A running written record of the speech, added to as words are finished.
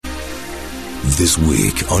this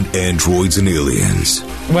week on Androids and Aliens.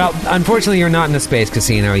 Well, unfortunately, you're not in a space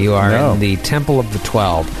casino. You are in the Temple of the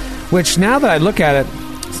 12, which, now that I look at it,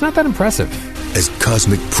 it's not that impressive. As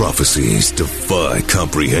cosmic prophecies defy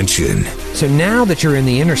comprehension. So now that you're in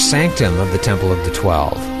the inner sanctum of the Temple of the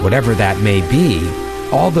 12, whatever that may be,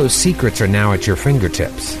 all those secrets are now at your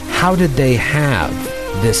fingertips. How did they have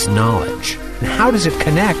this knowledge? And how does it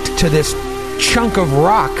connect to this chunk of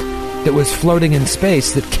rock that was floating in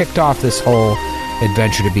space that kicked off this whole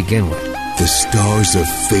adventure to begin with? The stars of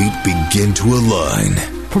fate begin to align.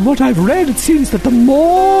 From what I've read, it seems that the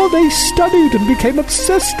more they studied and became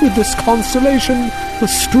obsessed with this constellation, the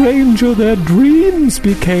stranger their dreams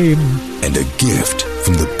became. And a gift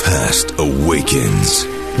from the past awakens.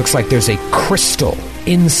 Looks like there's a crystal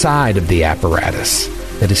inside of the apparatus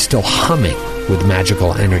that is still humming with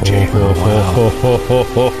magical energy. But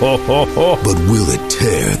will it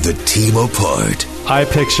tear the team apart? I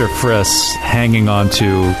picture Chris hanging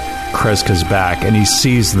onto Kreska's back, and he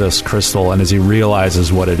sees this crystal, and as he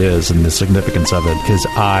realizes what it is and the significance of it, his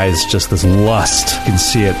eyes, just this lust, you can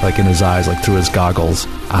see it like in his eyes, like through his goggles.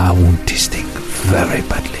 I want this thing very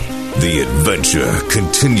badly. The adventure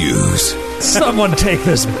continues. Someone take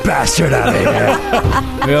this bastard out of here.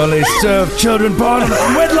 We only serve children born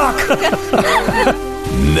from wedlock.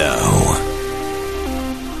 Now.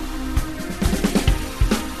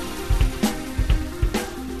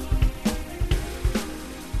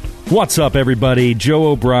 What's up, everybody?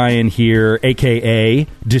 Joe O'Brien here, a.k.a.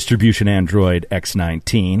 Distribution Android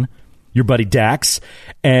X19, your buddy Dax,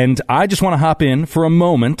 and I just want to hop in for a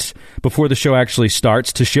moment before the show actually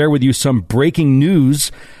starts to share with you some breaking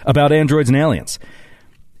news about Androids and Aliens.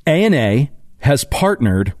 ANA has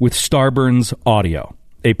partnered with Starburns Audio,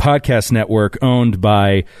 a podcast network owned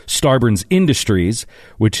by Starburns Industries,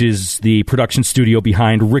 which is the production studio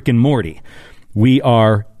behind Rick and Morty. We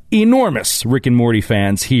are enormous Rick and Morty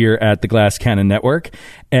fans here at the Glass Cannon Network,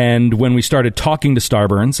 and when we started talking to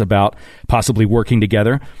Starburns about possibly working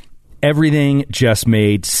together, everything just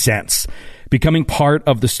made sense. Becoming part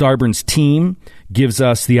of the Starburns team gives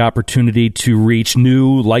us the opportunity to reach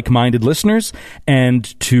new, like-minded listeners,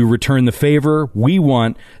 and to return the favor, we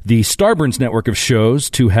want the Starburns network of shows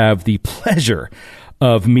to have the pleasure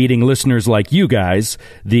of meeting listeners like you guys,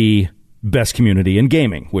 the best community in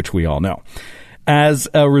gaming, which we all know. As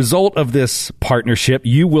a result of this partnership,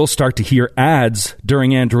 you will start to hear ads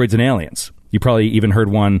during Androids and Aliens. You probably even heard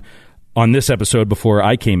one on this episode before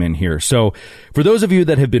I came in here. So for those of you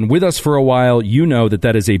that have been with us for a while, you know that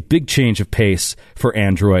that is a big change of pace for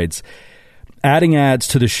Androids. Adding ads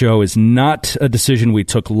to the show is not a decision we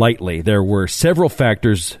took lightly. There were several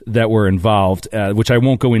factors that were involved, which I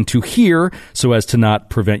won't go into here so as to not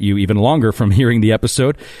prevent you even longer from hearing the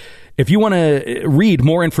episode. If you want to read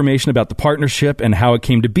more information about the partnership and how it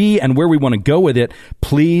came to be and where we want to go with it,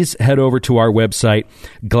 please head over to our website,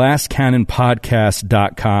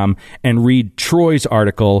 glasscannonpodcast.com, and read Troy's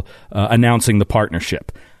article announcing the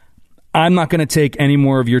partnership. I'm not going to take any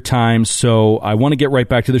more of your time, so I want to get right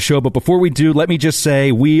back to the show. But before we do, let me just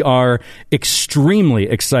say we are extremely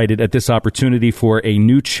excited at this opportunity for a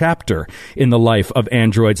new chapter in the life of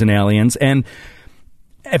Androids and Aliens. And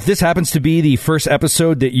if this happens to be the first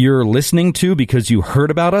episode that you're listening to because you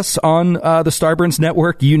heard about us on the Starburns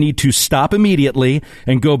Network, you need to stop immediately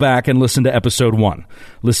and go back and listen to episode 1.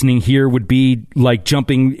 Listening here would be like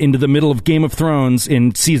jumping into the middle of Game of Thrones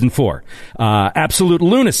in season 4. Absolute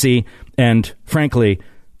lunacy and, frankly,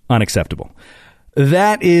 unacceptable.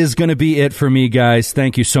 That is going to be it for me, guys.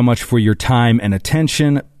 Thank you so much for your time and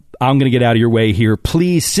attention. I'm going to get out of your way here.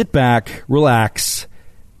 Please sit back, relax,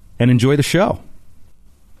 and enjoy the show.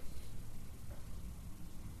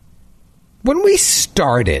 When we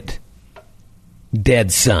started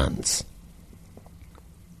Dead Sons,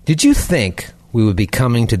 did you think we would be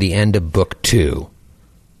coming to the end of Book 2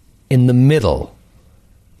 in the middle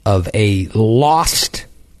of a lost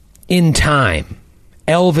in time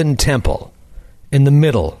elven temple in the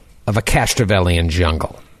middle of a Castrovellian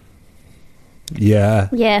jungle? Yeah.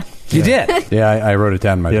 You did? Yeah, I wrote it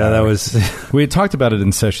down in my diary. That was... We had talked about it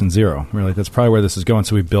in session 0. We were like, that's probably where this is going,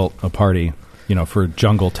 so we built a party, for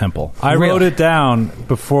Jungle Temple. I wrote it down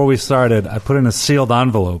before we started. I put in a sealed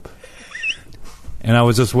envelope, and I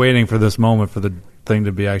was just waiting for this moment for the thing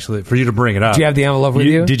to be for you to bring it up. Do you have the envelope with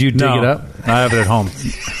you? Did you dig it up? I have it at home.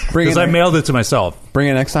 Because I mailed it to myself. Bring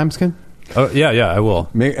it next time, Skin? Oh, yeah, I will.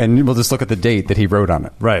 And we'll just look at the date that he wrote on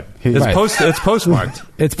it. Right. It's postmarked.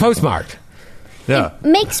 It's postmarked. Yeah. It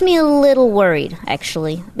makes me a little worried,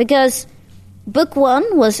 actually, because Book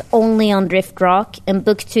 1 was only on Drift Rock, and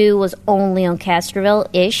Book 2 was only on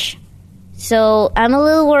Castrovel-ish. So I'm a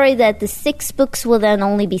little worried that the 6 books will then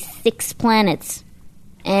only be 6 planets.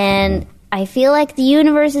 And I feel like the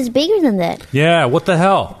universe is bigger than that. Yeah, what the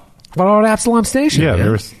hell? What about Absalom Station? Yeah, man?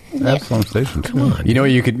 there was Absalom Station. Come on. You know what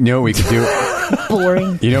we could do?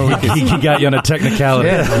 Boring. You know what we could He got you on a technicality.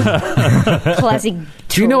 Classic.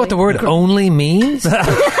 Do you know what the word only means?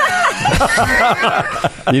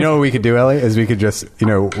 You know what we could do, Ellie? Is we could just,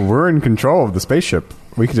 we're in control of the spaceship.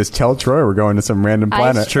 We could just tell Troy we're going to some random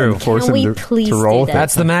planet. True. And force Can we him please to roll do with that? it.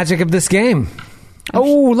 That's the magic of this game.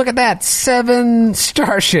 Oh, look at that. 7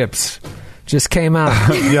 starships just came out.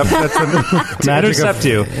 Yep, that's the magic intercept of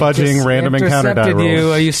you. fudging Just random encounter die intercepted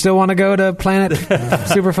rolls. you. You still want to go to Planet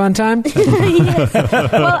Super Fun Time?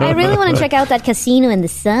 Well, I really want to check out that casino in the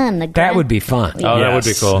sun. That would be fun. Oh, that would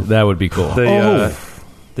be cool. That would be cool.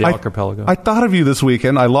 The I- archipelago. I thought of you this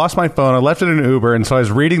weekend. I lost my phone. I left it in an Uber, and so I was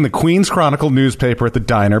reading the Queen's Chronicle newspaper at the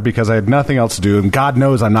diner because I had nothing else to do, and God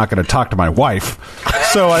knows I'm not going to talk to my wife.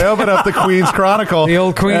 So I opened up the Queen's Chronicle, The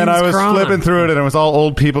old Queen's and I was Chron. flipping through it, and it was all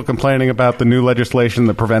old people complaining about the new legislation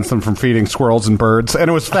that prevents them from feeding squirrels and birds, and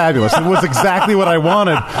it was fabulous. It was exactly what I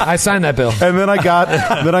wanted. I signed that bill. And then I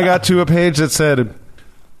got to a page that said,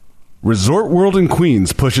 Resort World in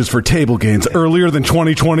Queens pushes for table games earlier than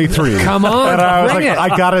 2023. Come on, And I was bring like, it.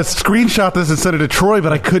 I got to screenshot this and send it to Troy,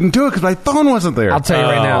 but I couldn't do it because my phone wasn't there. I'll tell you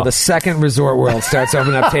right now, the second Resort World starts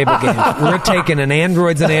opening up table games, we're taking an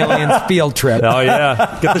Androids and Aliens field trip. Oh,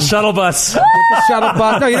 yeah. Get the shuttle bus. The shuttle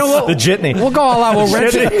bus. No, you know what? The jitney. We'll go all out. We'll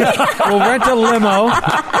rent a limo.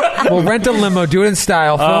 We'll rent a limo, do it in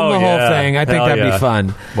style, film the whole thing. I think Hell that'd yeah. be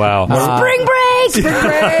fun. Wow. Spring break! Spring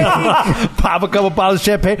break! Pop a couple bottles of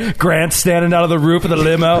champagne. Grant standing out of the roof of the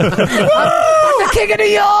limo. I'm the king of New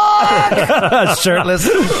York! Shirtless.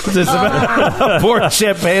 Just pouring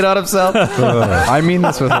champagne on himself. I mean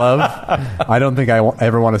this with love. I don't think I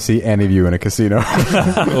ever want to see any of you in a casino.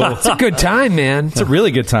 It's a good time, man. It's a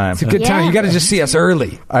really good time. It's a good time. You got to just see us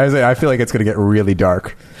early. I feel like it's going to get really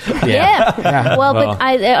dark. Yeah. Well, but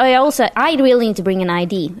I really need to bring an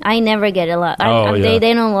ID. I never get allowed. They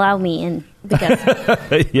don't allow me in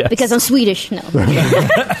because I'm Swedish. No.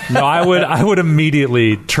 No, I would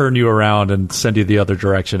immediately turn you around and send you the other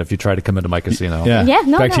direction if you try to come into my casino. Yeah,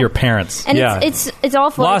 no, Back no. to your parents. And yeah. it's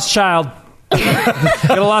awful. Lost child.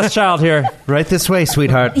 Got a lost child here. Right this way,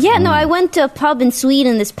 sweetheart. Yeah, no, I went to a pub in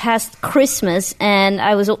Sweden this past Christmas, and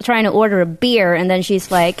I was trying to order a beer, and then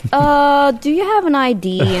she's like, do you have an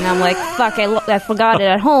ID? And I'm like, fuck, I forgot it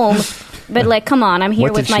at home. But, like, come on, I'm here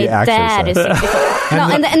What with did my she actually dad.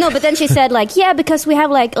 say? No, but then she said, like, yeah, because we have,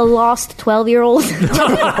 like, a lost 12-year-old.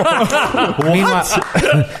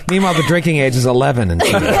 Meanwhile, the drinking age is 11. And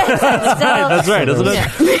That's right, isn't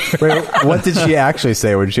it? Wait, what did she actually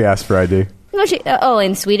say when she asked for ID? No,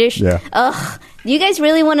 in Swedish? Yeah. Ugh. Do you guys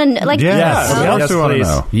really want to, like... Yes. What else do you want to please.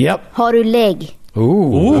 know? Yep. Har du leg?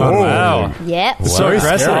 Ooh. Wow. Yep. So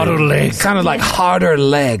aggressive. Sounded like harder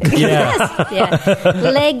leg. Yeah.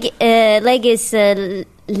 Yeah. Leg is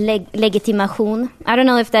legitimation. I don't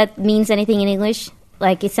know if that means anything in English.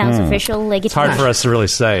 Like, it sounds official. It's hard for us to really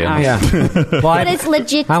say. Yeah. Well, But it's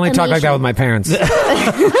legit. I only talk like that with my parents.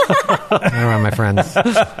 Around my friends.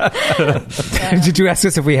 Did you ask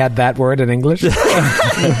us if we had that word in English?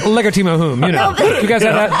 Legitimahum, you know. You guys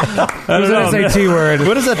have that? It was an SAT word.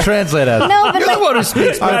 What does that translate as? No, but You're like, the one who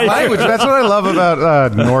speaks my Language. That's what I love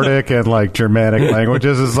about Nordic and like Germanic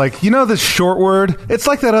languages is like, this short word? It's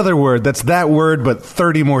like that other word that's that word but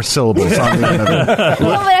 30 more syllables on the end of it. no, but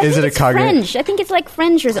I Is think it a it's cognate? French. I think it's like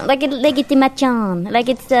French or something. Like legitimation. Like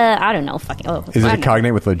it's, I don't know. Fucking. Oh, Is I it a don't know.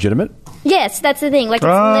 cognate with legitimate? Yes, that's the thing. Like it's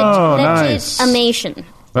nice. legitimation.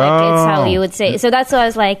 Like it's how you would say. So that's why I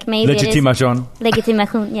was like, maybe Legitimation. it is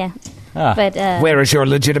legitimation. Yeah. But Where is your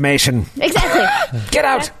legitimation? exactly. Get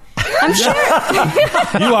out! I'm sure.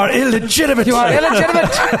 You are illegitimate. You are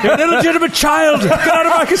illegitimate! You're an illegitimate child. Get out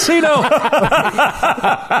of my casino.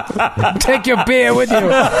 Take your beer with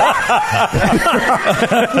you.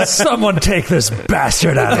 Someone take this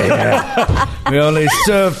bastard out of here. We only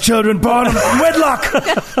serve children born in wedlock.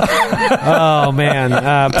 Oh, man.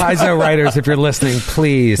 Paizo writers, if you're listening,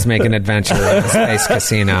 please make an adventure in a space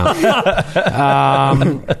casino.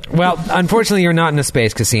 Well, unfortunately, you're not in a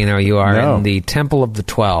space casino. You are in the Temple of the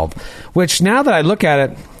 12, which, now that I look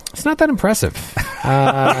at it, it's not that impressive.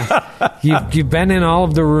 You've been in all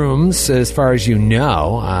of the rooms, as far as you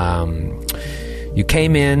know. You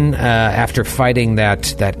came in after fighting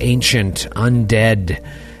that ancient undead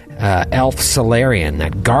elf Solarian,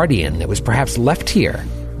 that guardian that was perhaps left here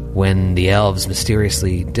when the elves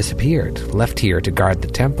mysteriously disappeared, left here to guard the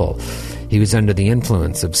temple. He was under the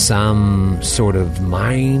influence of some sort of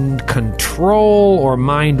mind control or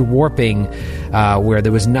mind warping where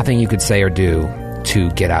there was nothing you could say or do to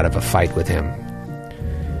get out of a fight with him.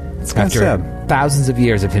 It's kind of After sad. thousands of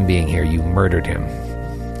years of him being here, you murdered him.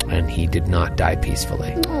 And he did not die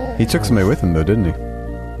peacefully. He took somebody with him, though, didn't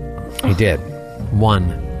he? He did. One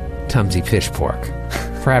Tumsy Fishfork.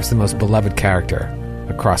 Perhaps the most beloved character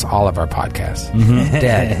across all of our podcasts.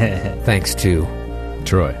 Dead, thanks to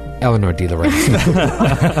Troy. Eleanor de Lorenzo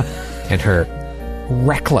and her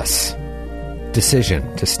reckless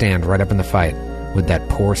decision to stand right up in the fight with that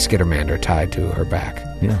poor Skittermander tied to her back.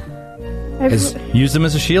 Yeah. As, Use him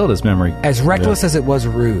as a shield, as memory. as reckless as it was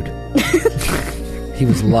rude, he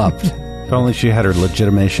was loved. If only she had her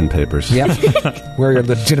legitimation papers. Yep. Where are your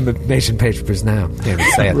legitimation papers now? Can't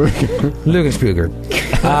even say it. Lugenspuger.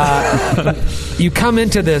 You come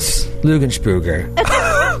into this Lugenspuger.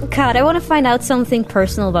 God, I want to find out something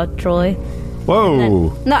personal about Troy. Whoa.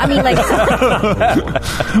 No, I mean, like,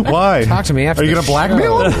 Why? Talk to me after Are you the going to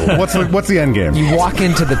blackmail him? What's the end game? You walk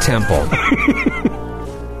into the temple,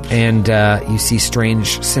 and you see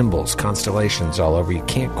strange symbols, constellations all over. You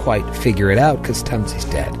can't quite figure it out because Tumsy's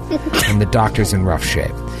dead, and the doctor's in rough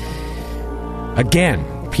shape. Again,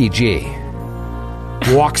 PG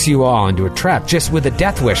walks you all into a trap, just with a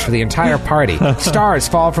death wish for the entire party. Stars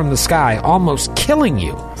fall from the sky, almost killing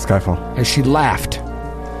you, Skyfall. as she laughed.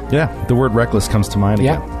 Yeah, the word reckless comes to mind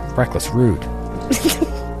again. Yeah, reckless, rude.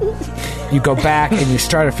 You go back and you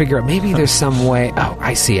start to figure out maybe there's some way. Oh,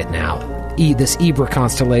 I see it now. This Ibra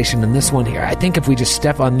constellation and this one here. I think if we just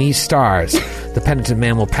step on these stars, the penitent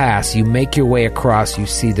man will pass. You make your way across. You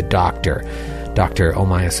see the doctor, Dr.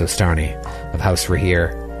 Omaya Sostarni of House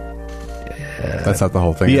Rahir. That's not the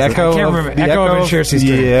whole thing. The is it? echo. I can't remember. Echo of Insurance.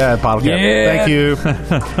 Yeah, bottle cap. Yeah. Thank you.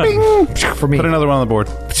 For me. Put another one on the board.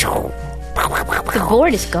 the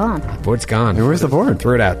board is gone. Board's gone. Hey, where's the board?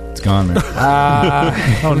 Threw it out. It's gone, man.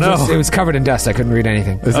 Oh no! It was covered in dust. I couldn't read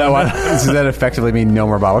anything. Is that what? Does that effectively mean no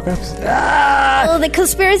more bottle caps? Oh, the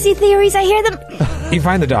conspiracy theories, I hear them. You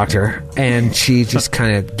find the doctor, and she just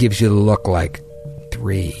kind of gives you the look like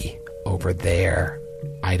 3 over there.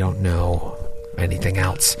 I don't know anything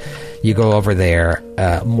else. You go over there,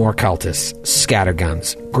 more cultists,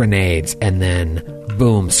 scatterguns, grenades, and then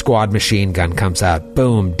boom, squad machine gun comes out.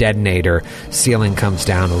 Boom, detonator. Ceiling comes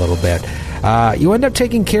down a little bit. You end up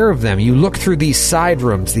taking care of them. You look through these side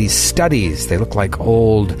rooms, these studies. They look like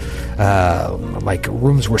old, like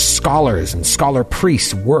rooms where scholars and scholar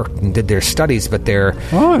priests worked and did their studies, but they're...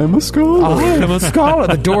 I'm a scholar. I'm a scholar.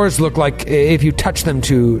 The doors look like, if you touch them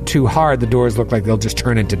too hard, the doors look like they'll just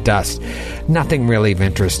turn into dust. Nothing really of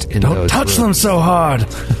interest in Don't those touch rooms. them so hard.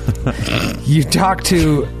 You talk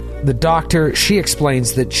to the doctor. She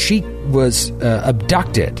explains that she was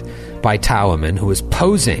abducted by Tawaman, who was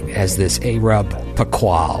posing as this Arab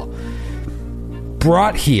Paqual,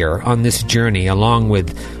 brought here on this journey along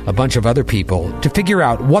with a bunch of other people to figure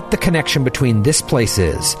out what the connection between this place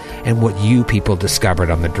is and what you people discovered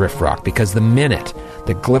on the Drift Rock. Because the minute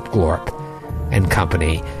that Glipglorp and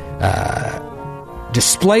company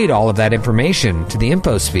displayed all of that information to the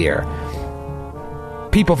infosphere,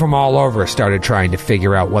 people from all over started trying to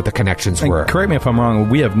figure out what the connections were. Correct me if I'm wrong.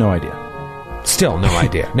 We have no idea. Still no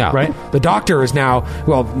idea. No. Right? The doctor is now...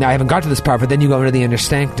 Well, now I haven't got to this part, but then you go into the Inner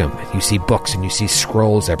Sanctum. You see books and you see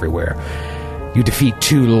scrolls everywhere. You defeat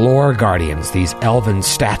 2 lore guardians, these elven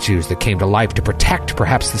statues that came to life to protect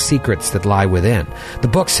perhaps the secrets that lie within. The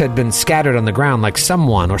books had been scattered on the ground like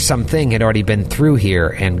someone or something had already been through here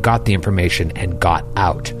and got the information and got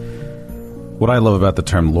out. What I love about the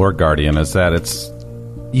term Lord Guardian is that it's,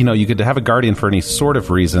 you know, you could have a guardian for any sort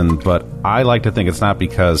of reason, but I like to think it's not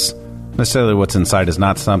because necessarily what's inside is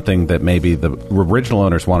not something that maybe the original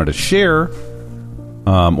owners wanted to share,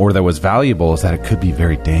 or that was valuable, is that it could be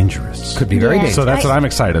very dangerous. Could be very Yeah. dangerous. So that's what I'm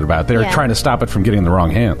excited about. They're Yeah. trying to stop it from getting in the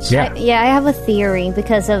wrong hands. Yeah. I have a theory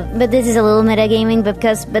because this is a little metagaming, but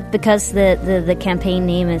because the campaign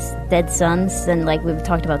name is Dead Suns, and like we've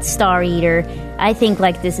talked about Star Eater, I think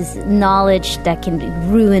like this is knowledge that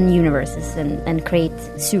can ruin universes and create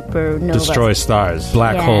supernovas. Destroy stars.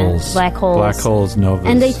 Black holes. Black holes, novas.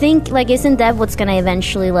 And they think like, isn't that what's going to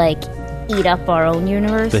eventually like eat up our own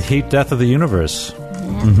universe? the heat death of the universe.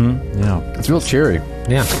 Yeah. It's real cheery.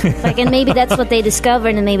 Yeah. Like, and maybe that's what they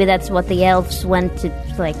discovered, and maybe that's what the elves went to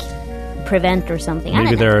like prevent or something. I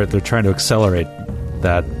Maybe don't know. they're trying to accelerate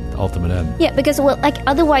that ultimate end. Yeah, because well, like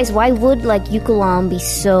otherwise, why would like Yukulam be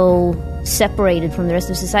so separated from the rest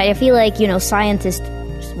of society? I feel like scientists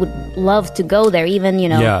would love to go there, even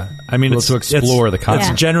Yeah, I mean, Well, to explore the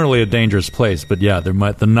concept. It's generally a dangerous place, but yeah,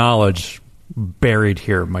 the knowledge buried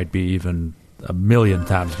here might be even a million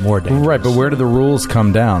times more dangerous. Right, but where do the rules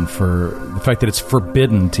come down for the fact that it's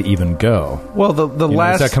forbidden to even go? Well, the Does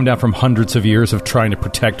last that come down from hundreds of years of trying to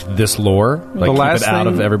protect this lore? Like, The keep last it out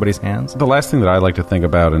of thing- everybody's hands? The last thing that I like to think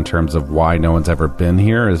about in terms of why no one's ever been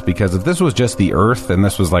here is because if this was just the Earth and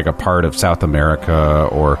this was like a part of South America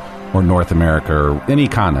or North America or any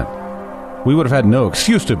continent, we would have had no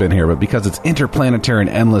excuse to have been here. But because it's interplanetary and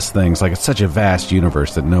endless things, like it's such a vast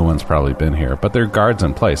universe that no one's probably been here. But there are guards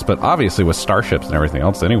in place. But obviously with starships and everything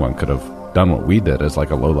else, anyone could have done what we did as like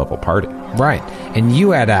a low-level party. Right. And you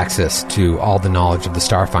had access to all the knowledge of the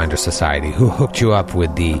Starfinder Society, who hooked you up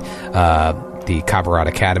with the Kabarat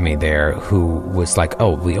Academy there, who was like,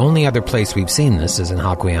 oh, the only other place we've seen this is in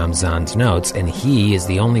Halquiyam Zan's notes, and he is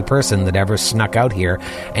the only person that ever snuck out here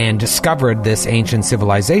and discovered this ancient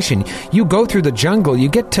civilization. You go through the jungle, you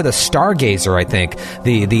get to the Stargazer, I think,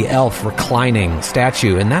 the elf reclining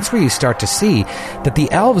statue, and that's where you start to see that the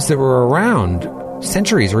elves that were around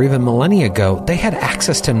centuries or even millennia ago, they had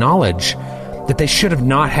access to knowledge that they should have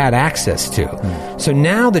not had access to. So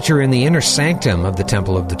now that you're in the inner sanctum of the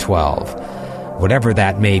Temple of the 12, whatever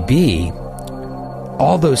that may be,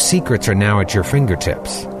 all those secrets are now at your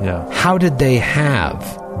fingertips. Yeah. How did they have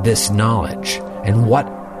this knowledge? And what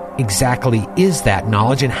exactly is that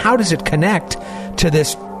knowledge? And how does it connect to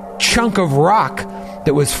this chunk of rock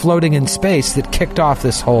that was floating in space that kicked off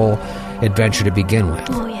this whole adventure to begin with?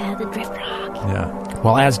 Oh yeah, the drift rock. Yeah.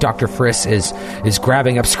 Well, as Dr. Friss is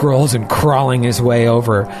grabbing up scrolls and crawling his way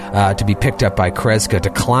over to be picked up by Kreska to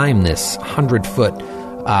climb this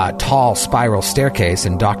 100-foot tall spiral staircase,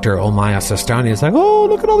 and Dr. Omaya Sastani is like, oh,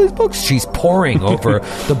 look at all these books. She's poring over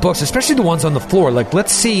the books, especially the ones on the floor. Like,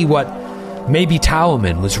 let's see what maybe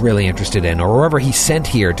Tauman was really interested in, or whoever he sent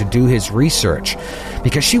here to do his research,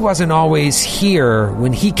 because she wasn't always here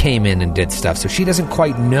when he came in and did stuff, so she doesn't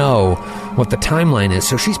quite know what the timeline is.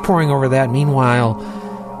 So she's poring over that. Meanwhile,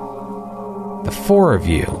 the four of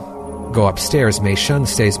you go upstairs. Mei Shun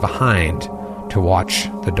stays behind to watch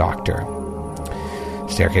the doctor.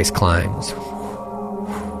 Staircase climbs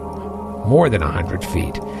more than 100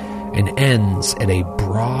 feet and ends at a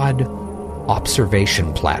broad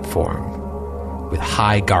observation platform with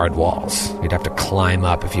high guard walls. You'd have to climb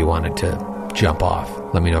up if you wanted to jump off.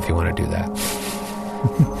 Let me know if you want to do that.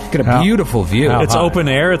 Get a beautiful view. It's open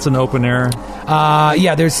air. It's an open air.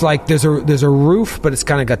 Yeah, there's a roof, but it's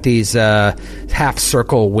kind of got these half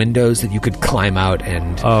circle windows that you could climb out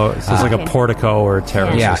and. Oh, so it's like a portico or a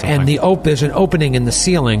terrace. Yeah, or something. and there's an opening in the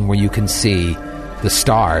ceiling where you can see the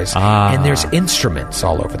stars, and there's instruments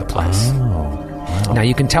all over the place. Oh. Wow. Now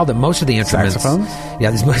you can tell that most of the instruments. Saxophones? Yeah,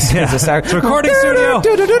 there's most. It's It's a recording studio.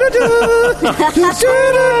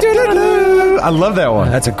 I love that one.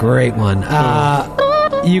 That's a great one.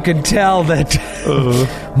 You can tell that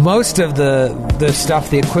most of the stuff,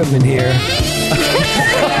 the equipment here.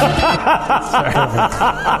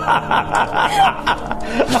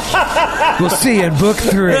 We'll see you in book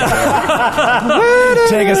 3. Take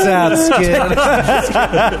us out, Skid.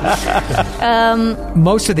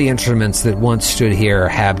 Most of the instruments that once stood here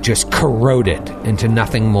have just corroded into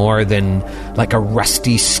nothing more than like a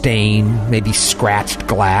rusty stain, maybe scratched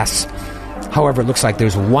glass. However, it looks like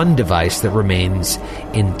there's one device that remains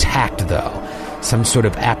intact, though. Some sort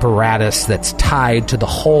of apparatus that's tied to the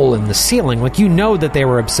hole in the ceiling. Like, you know that they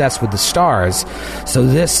were obsessed with the stars. So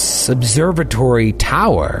this observatory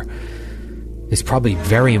tower is probably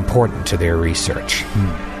very important to their research.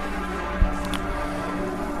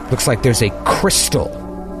 Looks like there's a crystal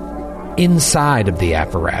inside of the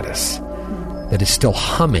apparatus that is still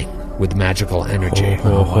humming with magical energy.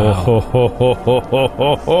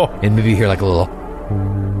 And maybe you hear like a little...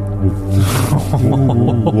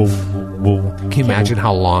 Can you imagine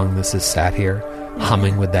how long this has sat here,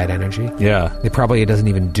 humming with that energy? Yeah. It probably doesn't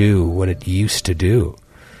even do what it used to do.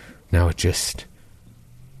 Now it just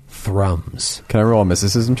thrums. Can I roll a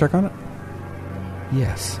mysticism check on it?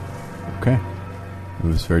 Yes. Okay. It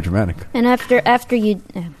was very dramatic. And after you...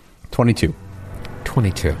 22.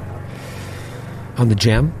 22. On the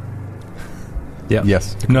gem? Yeah.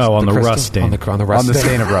 Yes. No, on the crystal? rust stain. On the rust On the stain.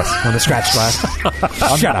 stain of rust. On the scratch glass.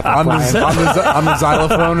 Shut up, on the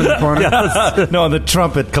xylophone in the corner. No, on the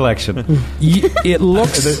trumpet collection. It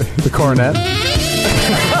looks... The coronet.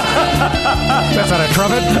 That's not a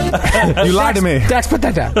trumpet. You lied to me. Dax, put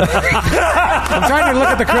that down. I'm trying to look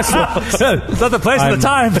at the crystal. It's not the place or the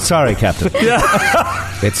time. Sorry, Captain.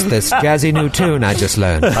 It's this jazzy new tune I just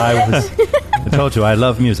learned. I told you I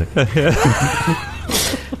love music.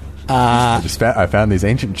 I found these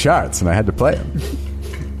ancient charts and I had to play them.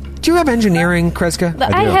 Do you have engineering, Kreska?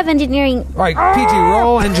 But I have engineering. All right, PG,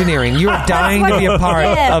 roll engineering. You're dying to be a part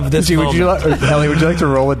of this Would you moment. Ellie, would you like to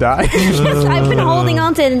roll a die? I've been holding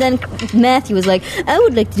on to it, and then Matthew was like, I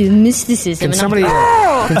would like to do mysticism.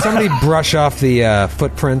 Can somebody brush off the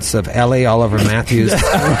footprints of Ellie all over Matthew's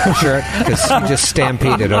shirt? Because he just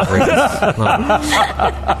stampeded over it.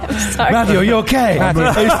 Sorry. Matthew, are you okay? Matthew,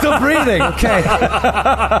 Are you still breathing? Okay.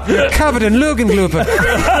 You're covered in Lugengloopen.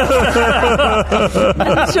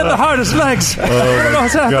 She had the hardest legs. I don't know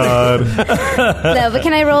what's happening. No, but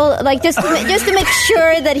can I roll just to make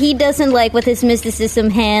sure that he doesn't with his mysticism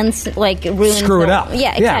hands ruin Screw it up.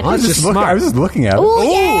 Yeah, Yeah, exactly. well, that's just I smart. was just looking at it. Ooh,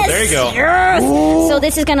 yes! there you go. Yes! So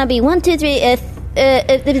this is gonna be 1, 2, 3.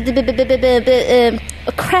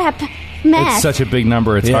 Crap, math. It's such a big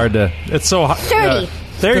number. It's hard to. It's so hot. 30.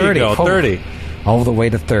 There you go. Hold on. 30. All the way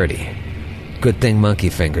to 30. Good thing Monkey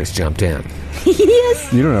Fingers jumped in.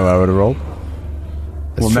 Yes. You don't know what I would have rolled.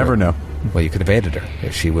 We'll true. never know. Well, you could have aided her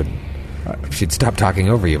if she would. If she'd stop talking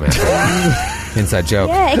over you, man. Inside joke.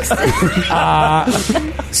 Yeah.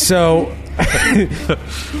 So,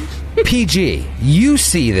 PG, you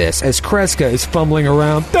see this as Kreska is fumbling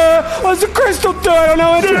around. What's a crystal do? I don't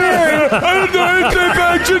know engineering. I don't know anything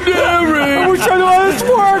engineering. I wish I knew how this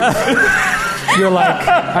works. You're like,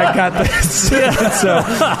 I got this. So,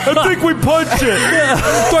 I think we punched it.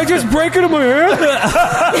 do I just break it in my hand?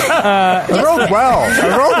 I rolled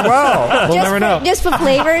well. We'll never know. Just for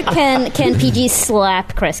flavor, can PG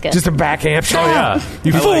slap Kreska? Just a backhand. Oh, yeah.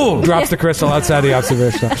 You fool! Drops the crystal outside the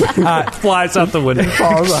observation. Flies out the window.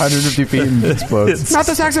 Falls 150 feet and explodes. Not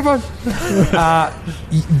the saxophone.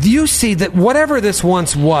 You see that whatever this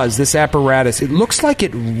once was, this apparatus, it looks like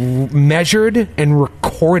it measured and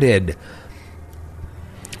recorded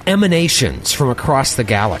emanations from across the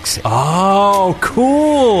galaxy. Oh,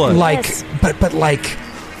 cool. Yes. But like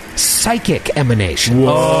psychic emanations.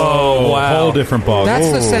 Oh, wow. Whole different ball.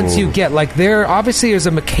 That's the sense you get. Like, there obviously is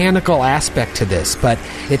a mechanical aspect to this, but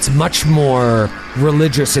it's much more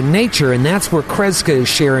religious in nature, and that's where Kreska is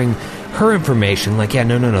sharing her information. Like, yeah,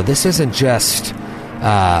 no, this isn't just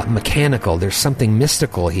mechanical. There's something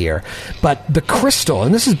mystical here. But the crystal,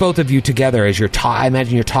 and this is both of you together as I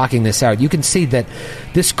imagine you're talking this out, you can see that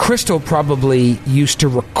this crystal probably used to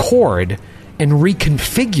record and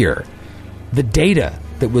reconfigure the data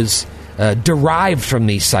that was derived from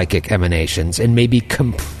these psychic emanations and maybe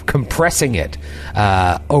compressing it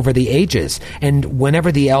over the ages. And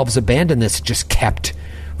whenever the elves abandoned this, it just kept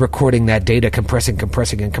recording that data, compressing,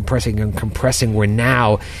 where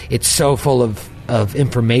now it's so full of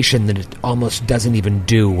information that it almost doesn't even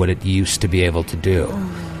do what it used to be able to do.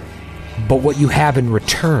 But what you have in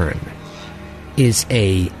return is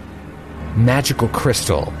a magical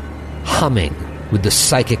crystal humming with the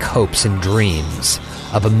psychic hopes and dreams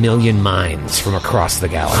of 1 million minds from across the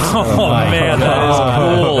galaxy. Oh, man, that is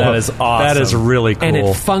cool. That is awesome. That is really cool. And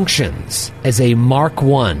it functions as a Mark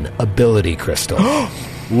I ability crystal.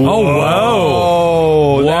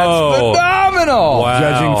 Whoa. That's phenomenal. Wow.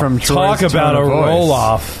 Judging from Troy's Talk about tone a of voice.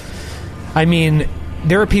 roll-off. I mean,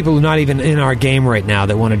 there are people who are not even in our game right now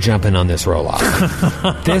that want to jump in on this roll-off.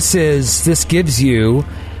 This gives you,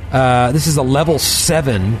 this is a level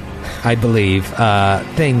 7, I believe,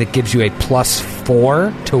 thing that gives you a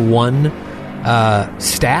 +4 to 1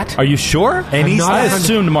 stat. Are you sure? I'm not I 100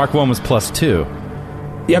 assumed Mark 1 was +2.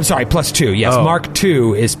 Yeah, I'm sorry, +2. Yes, Oh. Mark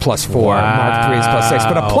 2 is +4. Mark 3 is +6.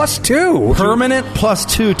 But a +2. Permanent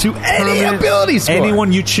 +2 to any ability score.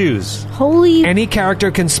 Anyone you choose. Holy. Any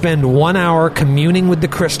character can spend 1 hour communing with the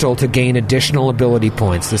crystal to gain additional ability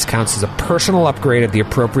points. This counts as a personal upgrade at the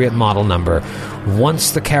appropriate model number.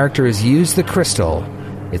 Once the character has used the crystal,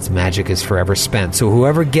 its magic is forever spent. So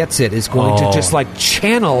whoever gets it is going to just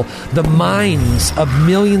channel the minds of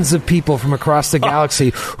millions of people from across the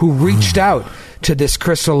galaxy who reached out to this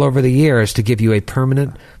crystal over the years to give you a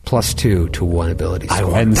permanent +2 to 1 ability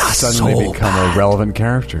score. And suddenly become a relevant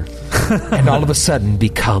character. And all of a sudden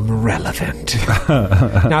become relevant.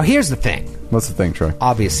 Now, here's the thing. What's the thing, Troy?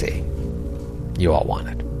 Obviously, you all want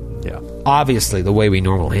it. Yeah. Obviously, the way we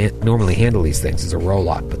normally handle these things is a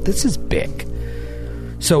roll-off, but this is big.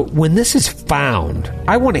 So when this is found,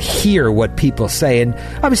 I want to hear what people say. And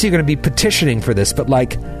obviously, you're going to be petitioning for this, but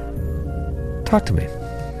talk to me.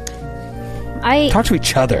 Talk to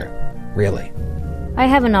each other, really. I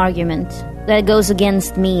have an argument that goes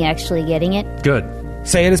against me actually getting it. Good.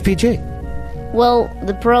 Say it as PG. Well,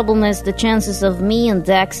 the problem is the chances of me and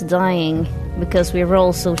Dax dying because we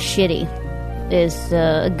roll so shitty is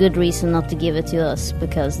a good reason not to give it to us,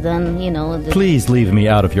 because then, Please leave me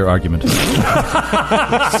out of your argument.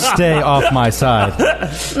 Stay off my side.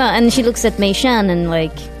 No, and she looks at Mei Shan and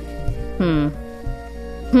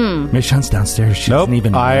Meishan's downstairs. She Nope. doesn't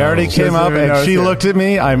even I know. already came up doesn't even and know she it's looked at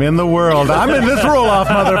me. I'm in the world. I'm in this roll-off,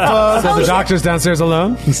 motherfucker. So the doctor's downstairs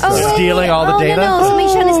alone? Oh, wait. Stealing all the data? No, so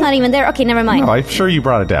Meishan is not even there. Okay, never mind. No, I'm sure you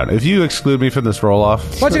brought it down. If you exclude me from this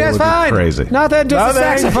roll-off, What'd you guys it would be find? Crazy. Nothing, just a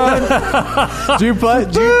Nothing. saxophone. Do you play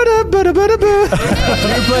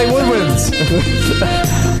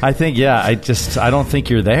woodwinds? I think, I don't think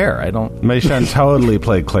you're there. I don't. Meishan totally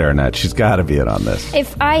played clarinet. She's got to be in on this.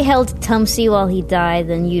 If I held Tumsy while he died,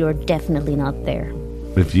 then you are definitely not there.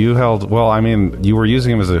 If you held... Well, I mean, you were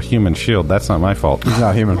using him as a human shield. That's not my fault. He's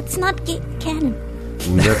not human. That's not canon.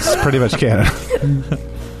 That's pretty much canon.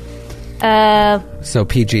 So,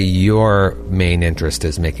 PG, your main interest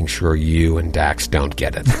is making sure you and Dax don't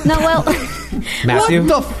get it. No, well... Matthew?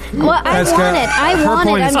 Well, I Jessica, want it. I her want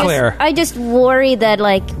point it. is clear. I just worry that,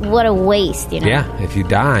 like, what a waste, you know? Yeah, if you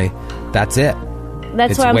die, that's it.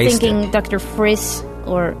 That's It's why I'm wasted. thinking Dr. Friss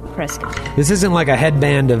or Kreska. This isn't like a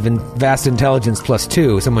headband of vast intelligence plus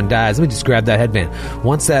 2. Someone dies. Let me just grab that headband.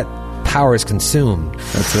 Once that power is consumed,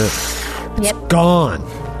 That's it. Yep. gone.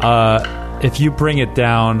 If you bring it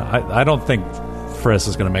down, I don't think Friss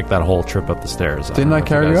is going to make that whole trip up the stairs. Didn't don't I know if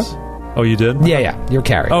carry you guys- Oh, you did? Yeah, you're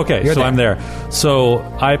carried. Okay, You're so I'm there. So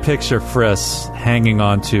I picture Friss hanging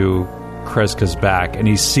onto Kreska's back, and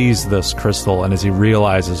he sees this crystal, and as he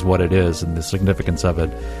realizes what it is and the significance of it,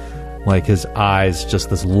 like his eyes, just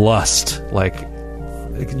this lust, like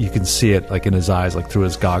you can see it like in his eyes, like through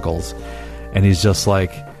his goggles, and he's just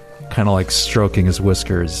like kind of like stroking his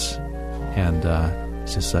whiskers, and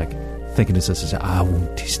he's just like thinking to himself, I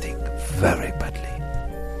want this thing very badly.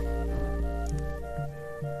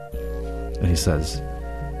 And he says,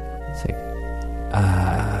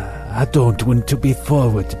 I don't want to be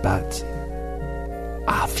forward, but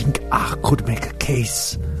I think I could make a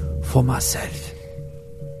case for myself.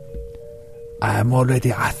 I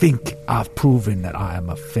think I've proven that I am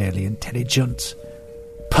a fairly intelligent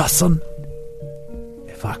person.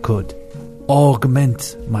 If I could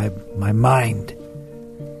augment my mind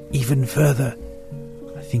even further,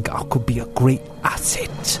 I think I could be a great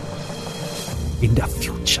asset in the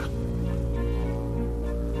future.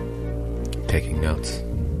 Taking notes.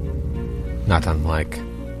 Not unlike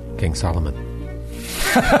King Solomon.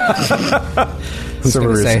 Who's So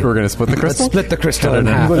going to say, we're going to split the let's crystal? split the crystal in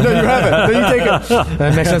half. No, you haven't. No, you take it.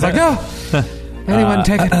 And Meishan's like, no. Anyone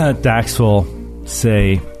take it. Dax will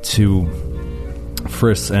say to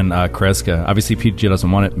Friss and Kreska. Obviously, PG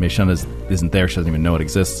doesn't want it. Meishan isn't there. She doesn't even know it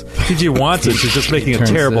exists. PG wants it. She's just making a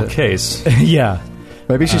Turns terrible it- case. Yeah.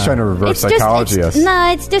 Maybe she's trying to reverse psychology us.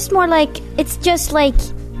 No, it's just more like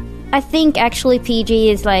I think actually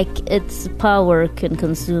PG is like its power can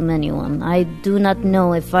consume anyone. I do not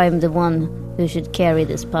know if I'm the one who should carry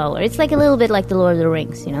this power. It's like a little bit like the Lord of the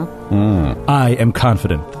Rings, you know? I am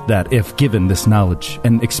confident that if given this knowledge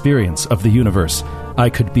and experience of the universe, I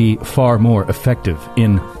could be far more effective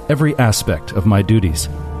in every aspect of my duties.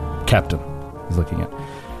 Captain, he's looking at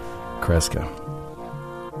Kreska.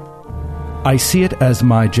 I see it as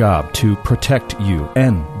my job to protect you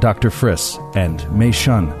and Dr. Friss and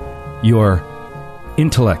Meishan. Your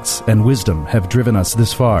intellects and wisdom have driven us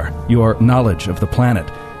this far. Your knowledge of the planet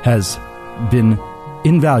has been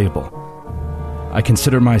invaluable. I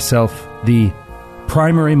consider myself the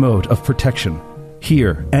primary mode of protection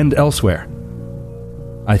here and elsewhere.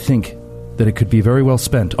 I think that it could be very well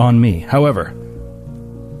spent on me. However,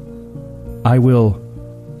 I will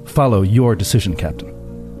follow your decision, Captain.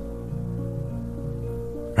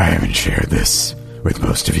 I haven't shared this with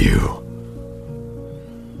most of you,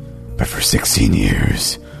 but for 16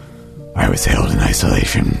 years, I was held in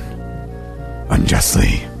isolation,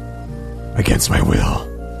 unjustly, against my will,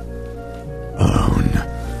 alone,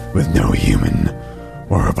 with no human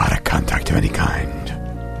or robotic contact of any kind.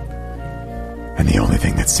 And the only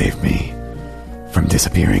thing that saved me from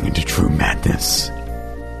disappearing into true madness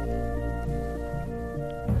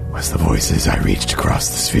was the voices I reached across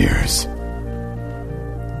the spheres,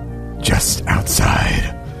 just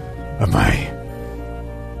outside of my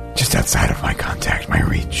contact, my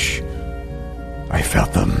reach. I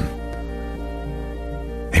felt them.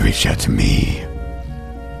 They reached out to me.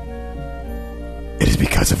 It is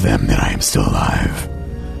because of them that I am still alive,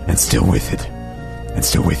 and still with it, and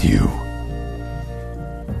still with you.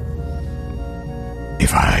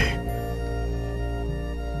 If I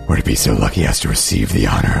were to be so lucky as to receive the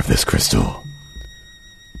honor of this crystal,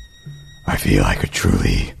 I feel I could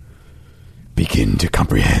truly begin to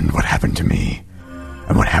comprehend what happened to me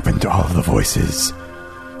and what happened to all of the voices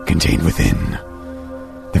contained within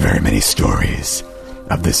the very many stories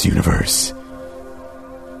of this universe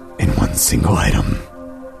in one single item.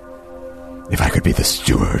 If I could be the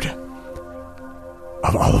steward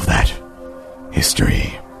of all of that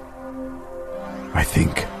history, I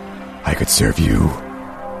think I could serve you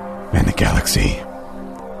and the galaxy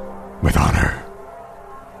with honor.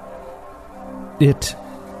 It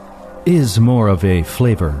is more of a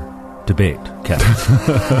flavor debate, Captain.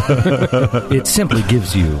 It simply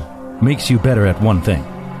makes you better at one thing.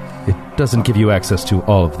 It doesn't give you access to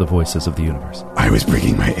all of the voices of the universe. I was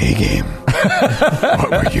bringing my A game. What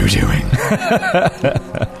were you doing?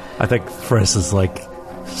 I think Friss is like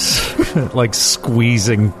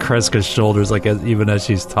squeezing Kreska's shoulders, like even as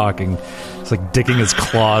she's talking. It's like digging his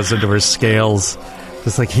claws into her scales.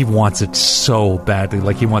 It's like he wants it so badly.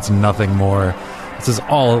 Like he wants nothing more. This is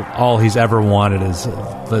all he's ever wanted is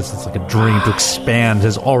this. It's like a dream to expand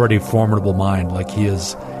his already formidable mind. Like he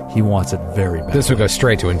wants it very badly. This would go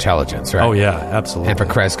straight to intelligence, right? Oh yeah, absolutely. And for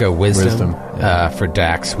Kreska, wisdom. For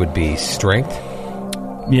Dax would be strength.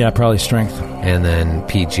 Yeah, probably strength. And then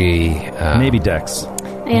PG... maybe Dex.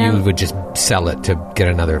 Yeah. You would just sell it to get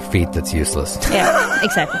another feat that's useless. Yeah,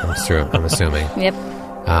 exactly. That's true, I'm assuming. Yep.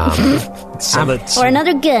 Or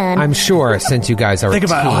another gun. I'm sure, since you guys are think a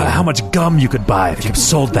team... about how much gum you could buy if you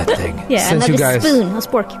sold that thing. Yeah, since another you guys spoon. I'll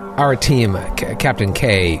spork you. are a team, Captain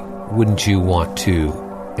K, wouldn't you want to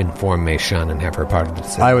inform Mei Shun and have her part of the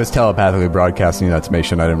decision? I was telepathically broadcasting you that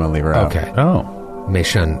summation. I didn't want to leave her out. Okay. Oh. Mei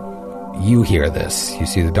Shun, you hear this. You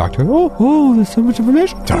see the doctor. Oh, there's so much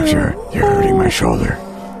information. Doctor, you're hurting my shoulder.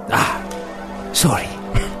 Sorry,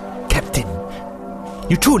 Captain.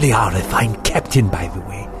 You truly are a fine captain, by the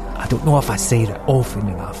way. I don't know if I say that often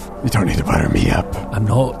enough. You don't need to butter me up. I'm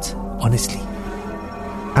not, honestly.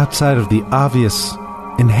 Outside of the obvious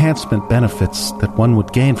enhancement benefits that one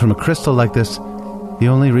would gain from a crystal like this, the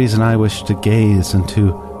only reason I wish to gaze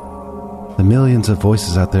into the millions of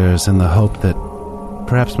voices out there is in the hope that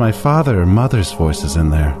perhaps my father or mother's voice is in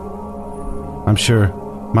there. I'm sure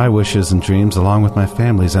my wishes and dreams, along with my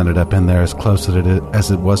family's, ended up in there as close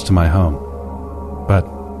as it was to my home. But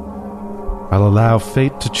I'll allow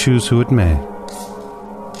fate to choose who it may.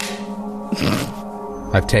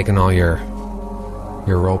 I've taken all your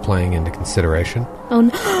role-playing into consideration. Oh,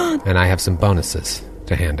 no. And I have some bonuses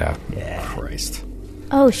to hand out. Christ.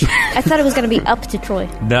 Oh, shit. I thought it was going to be up to Troy.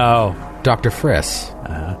 No. Dr. Friss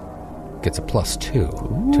gets a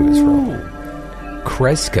 +2 to his roll.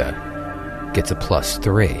 Kreska gets a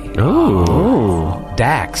 +3. Ooh.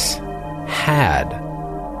 Dax had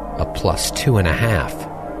a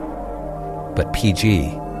 +2.5, but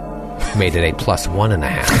PG made it a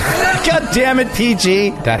 +1.5. God damn it, PG.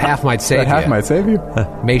 That half might save That half you. might save you.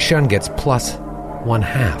 Mei Shun gets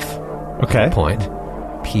 +1/2 Okay. point.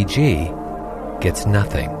 PG gets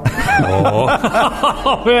nothing.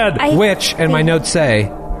 Oh man. Which, and my notes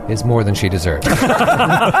say, is more than she deserved. Oh,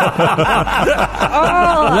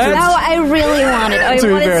 now I really want it. I To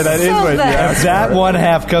be want fair, it that is so what you bad. asked. That one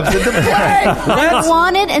half comes into play. I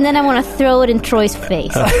want it, and then I want to throw it in Troy's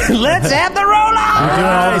face. Let's have the roll on. We're doing it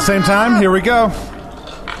all at the same time? Here we go.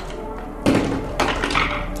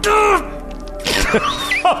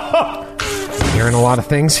 Hearing a lot of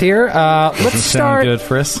things here. Let's start. Sound good,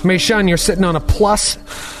 Friss? Mei Shun, you're sitting on a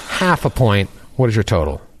 +0.5 point. What is your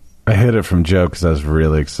total? I hit it from Joe because I was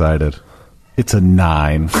really excited. It's a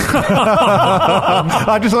 9.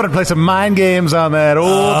 I just wanted to play some mind games on that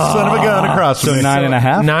old son of a gun across So from me.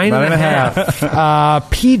 9.5?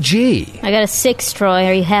 9.5. PG. I got a 6, Troy.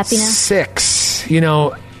 Are you happy now? 6. You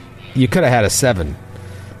know, you could have had a 7.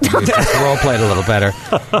 You just role played a little better.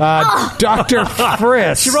 Dr.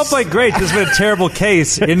 Friss. She roleplayed great. This has been a terrible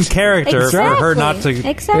case in character for her not to.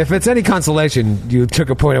 Exactly. If it's any consolation, you took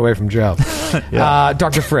a point away from Joe.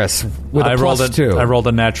 Dr. Friss with a +2. I rolled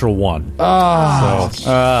a natural 1. So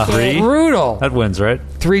 3. Brutal. That wins, right?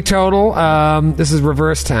 3 total. This is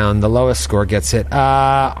Reverse Town. The lowest score gets it.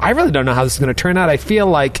 I really don't know how this is going to turn out. I feel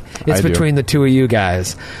like it's I do. between the two of you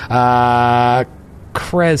guys.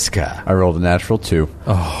 Kreska. I rolled a natural 2.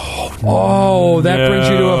 Oh, that brings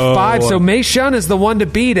you to a 5. So Mei Shun is the one to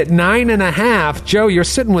beat at 9.5. Joe, you're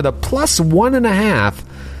sitting with a +1.5.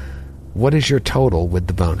 What is your total with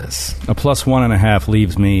the bonus? A +1.5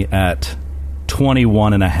 leaves me at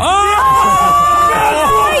 21.5.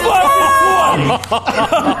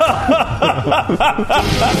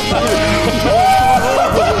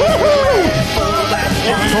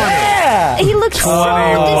 He looks so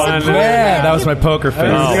 21. disappointed. Man, that was my poker face.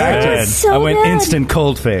 That was so I went good. instant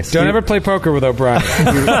cold face. Don't ever play poker with O'Brien.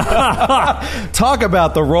 Talk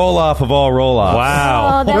about the roll-off of all roll-offs.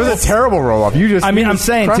 Wow. Oh, that It was a terrible roll off. I mean, you I'm just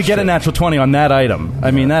saying to crushed get a it. natural 20 on that item. I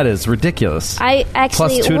mean, that is ridiculous. I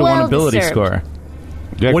actually +2 to well one ability deserved. score.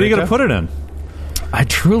 What are you going to put it in? I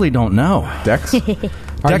truly don't know. Dex? Are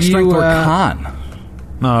Dex, you, strength, or con?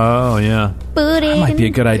 Oh, yeah. Pudding. Might be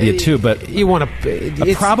a good idea too, but You want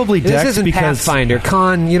to probably this Dex isn't because- Pathfinder.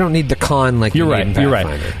 Con, you don't need the con like you're you right. need in You're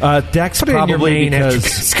Pathfinder. right. Dex Put it in your probably main because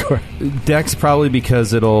attribute score. Dex probably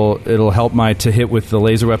because it'll help my to hit with the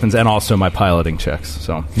laser weapons and also my piloting checks.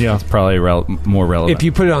 So Yeah. it's probably more relevant. If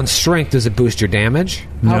you put it on strength, does it boost your damage?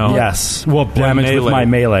 No. Yes. Well, damage with melee. my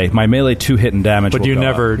melee. My melee 2-hit and damage. But will you go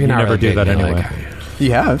never up. you You're not never really do that big melee anyway. guy. He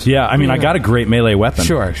has. Yeah, I mean, I got a great melee weapon.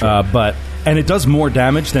 Sure. But and it does more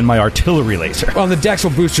damage than my artillery laser. Well, the dex will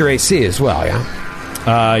boost your AC as well,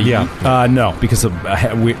 yeah? Yeah. No, because of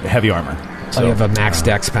heavy armor. So you have a max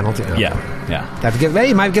dex penalty? Oh. Yeah. Hey,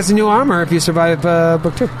 you might get some new armor if you survive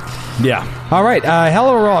book 2. Yeah. All right, hell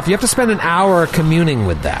or off. You have to spend an hour communing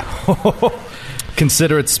with that.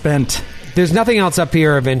 Consider it spent. There's nothing else up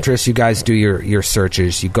here of interest. You guys do your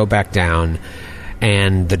searches. You go back down,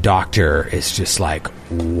 and the doctor is just like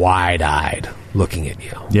wide-eyed looking at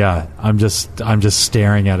you. Yeah, I'm just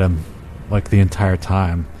staring at him like the entire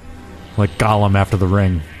time, like Gollum after the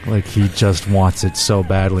ring. Like he just wants it so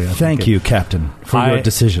badly. Thank you, Captain, for your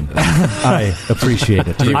decision. I appreciate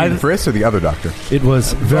it. Do you mean Friss or the other doctor? It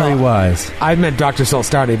was very wise. I meant Dr.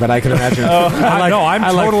 Solstani, but I can imagine. I'm I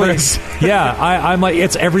like totally. Friss. Yeah, I'm like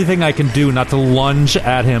it's everything I can do not to lunge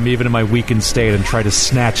at him, even in my weakened state, and try to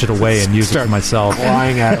snatch it away and use it for myself.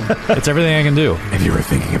 Flying at him. It's everything I can do. If you were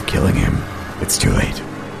thinking of killing him, it's too late.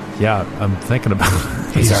 Yeah, I'm thinking about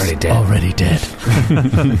it. He's already dead. Already dead.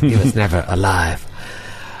 He was never alive.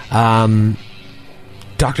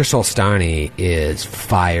 Dr. Solstani is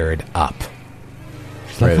fired up.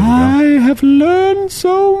 Ready to go. I have learned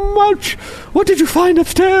so much. What did you find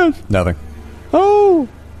upstairs? Nothing. Oh,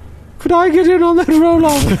 could I get in on that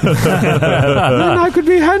roll-off? Then I could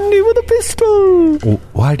be handy with a pistol.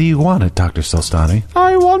 Why do you want it, Dr. Solstani?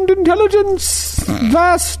 I want intelligence,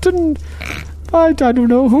 vast and... I don't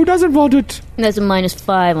know. Who doesn't want it? That's a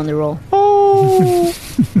 -5 on the roll. Oh,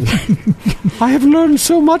 I have learned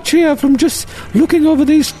so much here from just looking over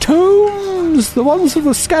these tomes, the ones that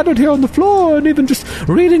were scattered here on the floor, and even just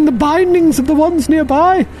reading the bindings of the ones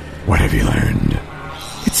nearby. What have you learned?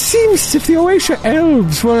 It seems as if the Oasia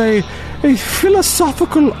elves were a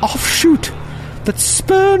philosophical offshoot that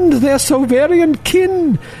spurned their Soverian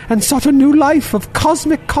kin and sought a new life of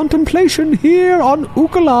cosmic contemplation here on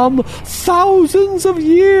Ukalam thousands of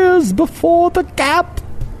years before the gap.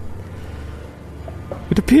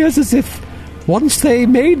 It appears as if once they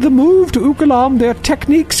made the move to Ukalam, their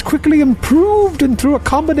techniques quickly improved, and through a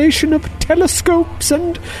combination of telescopes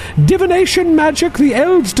and divination magic, the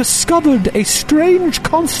elves discovered a strange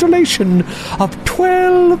constellation of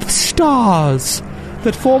 12 stars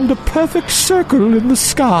that formed a perfect circle in the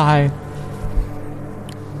sky.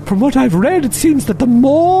 From what I've read, it seems that the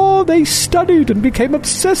more they studied and became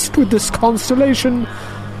obsessed with this constellation,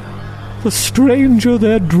 the stranger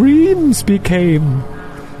their dreams became.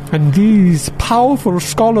 And these powerful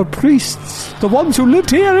scholar priests, the ones who lived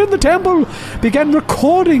here in the temple, began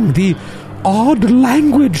recording the odd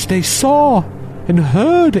language they saw and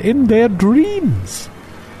heard in their dreams.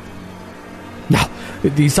 Now,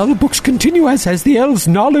 these other books continue as the elves'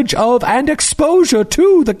 knowledge of and exposure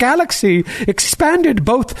to the galaxy expanded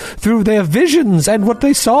both through their visions and what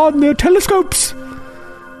they saw in their telescopes.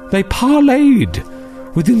 They parlayed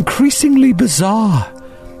with increasingly bizarre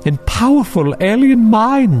and powerful alien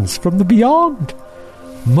minds from the beyond.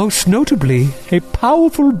 Most notably, a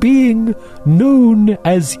powerful being known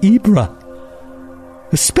as Ibra.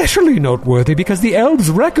 Especially noteworthy because the elves'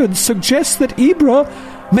 records suggest that Ibra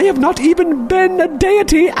may have not even been a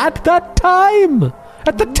deity at that time.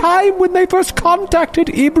 At the time when they first contacted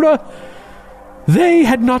Ibra, they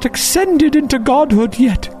had not ascended into godhood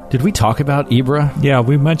yet. Did we talk about Ibra? Yeah,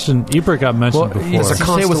 we mentioned Ibra got mentioned before. It's a Did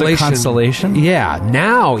you say it was a constellation? Yeah,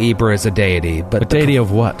 now Ibra is a deity, but A deity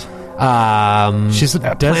of what? She's a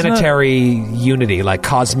planetary unity, like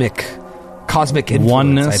cosmic influence,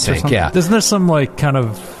 Oneness I or think. something? Yeah. Isn't there some like kind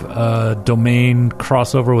of domain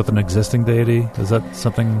crossover with an existing deity? Is that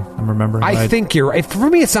something I'm remembering? I right? think you're right. For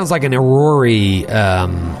me, it sounds like an Aurori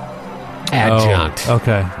adjunct. Oh,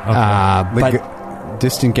 okay. Like But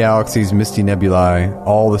distant galaxies, misty nebulae,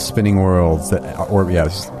 all the spinning worlds that,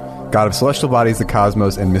 God of celestial bodies, the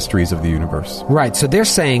cosmos, and mysteries of the universe. right, so they're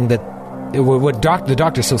saying that what the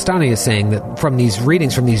Dr. Solstani is saying that from these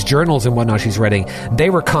readings, from these journals and whatnot she's reading, they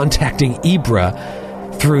were contacting Ibra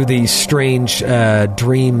through these strange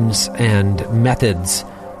dreams and methods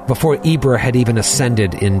before Ibra had even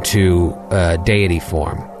ascended into deity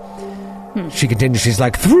form. She continues, she's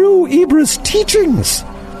like, through Ibra's teachings,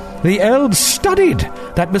 the elves studied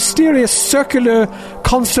that mysterious circular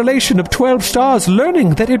constellation of 12 stars,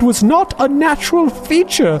 learning that it was not a natural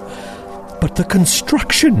feature, but the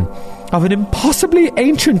construction of an impossibly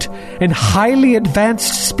ancient and highly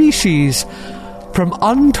advanced species from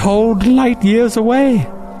untold light years away.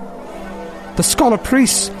 The scholar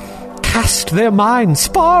priests cast their minds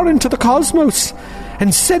far into the cosmos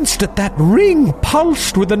and sensed that ring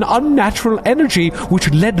pulsed with an unnatural energy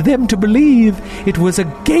which led them to believe it was a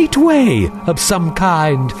gateway of some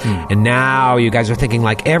kind. And now you guys are thinking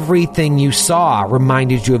like everything you saw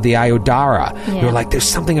reminded you of the Iodara. Yeah. You're like, there's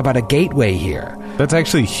something about a gateway here. That's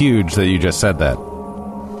actually huge that you just said that.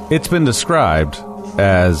 It's been described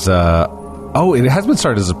as, it has been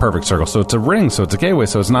started as a perfect circle. So it's a ring, so it's a gateway.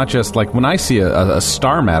 So it's not just like when I see a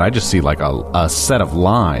star mat, I just see like a set of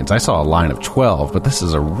lines. I saw a line of 12, but this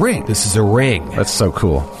is a ring. This is a ring. That's so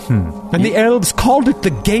cool. And the elves called it the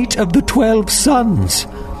Gate of the 12 Suns,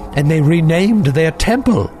 and they renamed their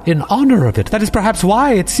temple in honor of it. That is perhaps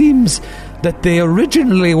why it seems that they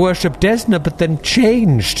originally worshipped Desna, but then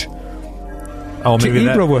changed Oh, to maybe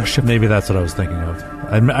Ibra worship. Maybe that's what I was thinking of.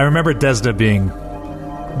 I remember Desna being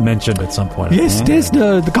mentioned at some point. Yes,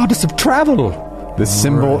 Desna, the goddess of travel. The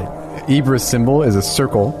symbol, Ibra's symbol, is a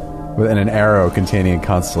circle and an arrow containing a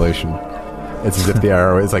constellation. It's as if the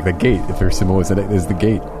arrow is like the gate. If their symbol is the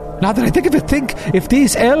gate. Now that I think of it, if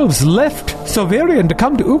these elves left Silverian to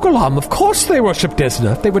come to Ugalam, of course they worship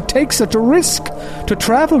Desna. They would take such a risk to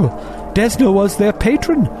travel. Desna was their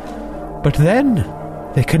patron. But then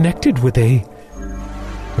they connected with a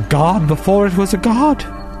god before it was a god.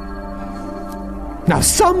 Now,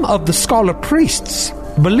 some of the scholar priests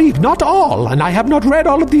believe, not all, and I have not read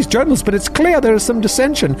all of these journals, but it's clear there is some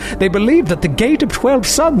dissension. They believe that the Gate of 12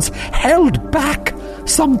 Suns held back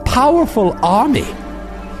some powerful army.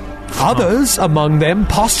 Others among them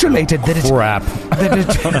postulated that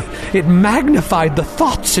it magnified the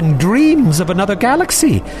thoughts and dreams of another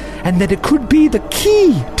galaxy, and that it could be the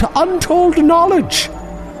key to untold knowledge.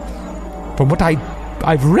 From what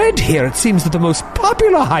I've read here, it seems that the most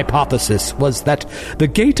popular hypothesis was that the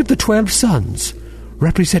Gate of the 12 Suns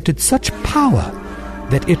represented such power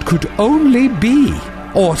that it could only be,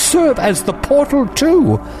 or serve as the portal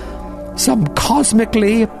to, some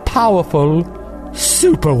cosmically powerful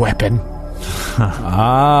superweapon.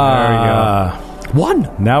 There you go. One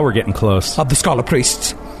Now we're getting close. of the scholar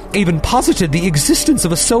priests even posited the existence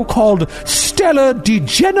of a so-called stellar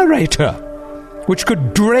degenerator, which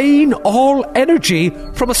could drain all energy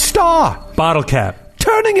from a star, Bottle cap.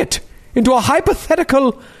 turning it into a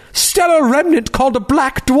hypothetical stellar remnant called a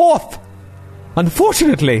black dwarf.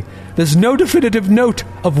 Unfortunately, there's no definitive note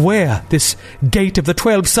of where this Gate of the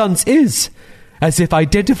 12 Suns is, as if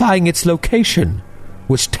identifying its location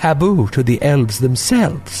was taboo to the elves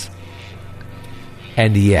themselves.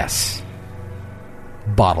 And yes,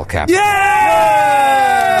 bottle cap.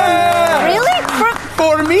 Really?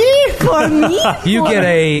 For me? For me? You get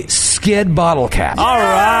a skid bottle cap. All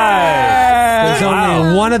right. There's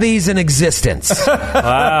only one of these in existence.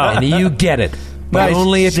 Wow. And you get it. But Nice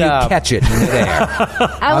only if job. you catch it in midair.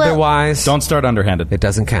 I will. Otherwise, Don't start underhanded. it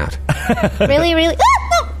doesn't count. Really, really.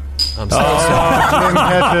 I'm so sorry. Didn't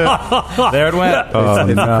catch it. There it went. It's across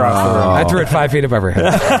the room. I threw it 5 feet above her head.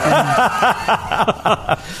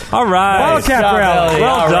 All right. Bottle cap rally.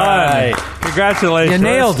 Well All done. right. Congratulations. You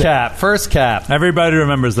nailed it. Cap. First cap. Everybody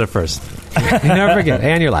remembers their first. You never forget.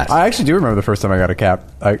 And your last. I actually do remember the first time I got a cap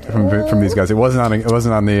from these guys. It wasn't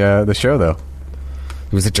on the show though.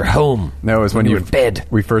 It was at your home. No, it was when you were in bed.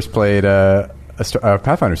 We first played a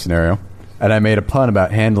Pathfinder scenario, and I made a pun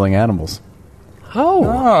about handling animals. Oh.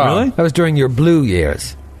 Really? That was during your blue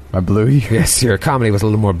years. My blue year. Yes, your comedy was a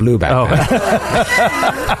little more blue back then.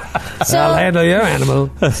 I'll So, handle your animal.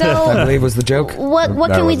 I so believe was the joke. what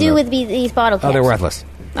That can we wasn't do it. with these bottle caps? Oh, they're worthless.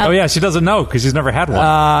 Oh, yeah. She doesn't know because she's never had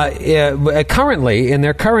one. Currently, in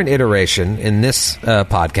their current iteration in this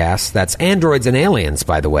podcast, that's Androids and Aliens,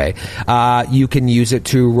 by the way, you can use it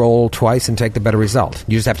to roll twice and take the better result.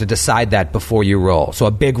 You just have to decide that before you roll. So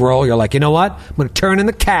a big roll, you're like, you know what? I'm going to turn in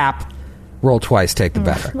the cap, roll twice, take the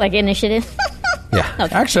better. Like initiative? Yeah.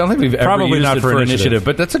 Actually, I don't think we've ever Probably used not it for for initiative. initiative,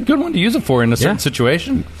 but that's a good one to use it for in a certain Yeah.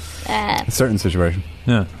 situation. A certain situation.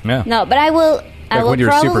 Yeah. Yeah. No, but I will when you're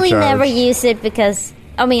probably supercharged. never use it because,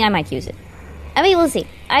 I mean, I might use it. I mean, we'll see.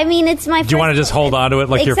 I mean, it's my Do you want to just hold on to it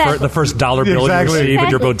like Exactly. the first dollar bill Exactly. you receive in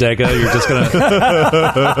your bodega? You're just going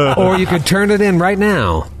to... Or you could turn it in right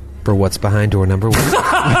now for what's behind door number 1.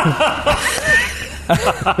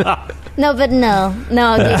 No, but no. Do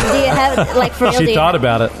you have, like, for real? She thought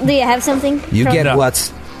about it. Do you have something? You from- get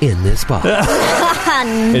what's in this box.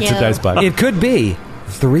 It's a dice box. It could be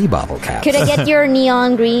 3 bottle caps. Could I get your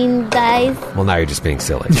neon green dyes? Well, now you're just being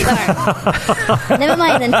silly. Never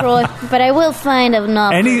mind then, Troy. But I will find an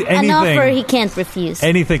offer. An anything- offer he can't refuse.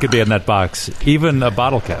 Anything could be in that box, even a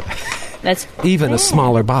bottle cap. That's Even a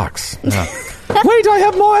smaller box. Wait, I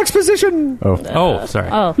have more exposition. Oh, sorry.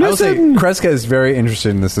 Oh, I will say, Kreska is very interested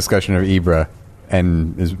in this discussion of Ibra,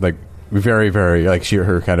 and is like very, very like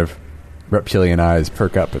her kind of reptilian eyes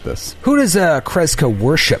perk up at this. Who does Kreska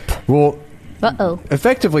worship? Well, uh-oh.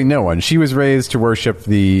 effectively, no one. She was raised to worship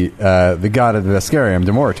the god of the Veskarium,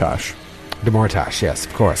 Demortash. Demortash, yes,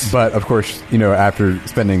 of course. But of course, after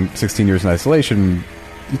spending 16 years in isolation,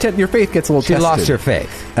 your faith gets a little She tested. lost her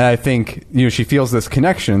faith. And I think she feels this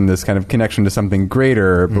connection, this kind of connection to something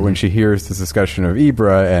greater. But when she hears this discussion of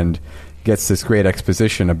Ibra and gets this great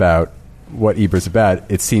exposition about what Ibra's about,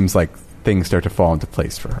 it seems like things start to fall into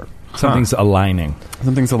place for her. Something's aligning.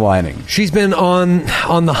 Something's aligning. She's been on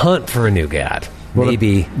the hunt for a new god. Well,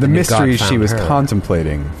 Maybe the new mysteries god she found was her.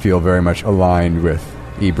 contemplating feel very much aligned with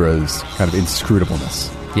Ibra's kind of inscrutableness.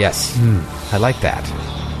 Yes, I like that.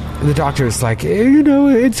 And the doctor is like,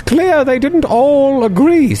 it's clear they didn't all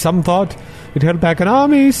agree. Some thought it held back an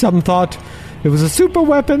army. Some thought it was a super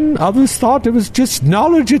weapon. Others thought it was just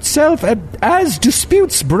knowledge itself. And as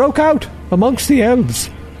disputes broke out amongst the elves,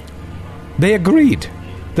 they agreed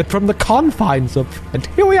that from the confines of, and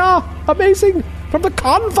here we are, amazing, from the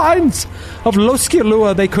confines of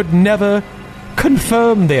Loskialua, they could never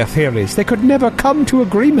confirm their theories. They could never come to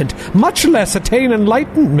agreement, much less attain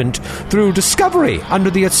enlightenment through discovery under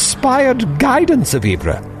the inspired guidance of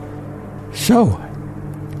Ibra. So,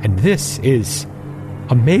 and this is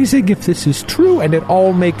amazing if this is true, and it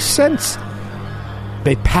all makes sense.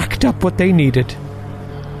 They packed up what they needed,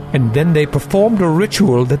 and then they performed a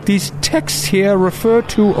ritual that these texts here refer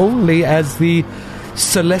to only as the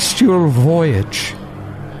Celestial Voyage.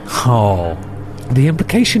 Oh. The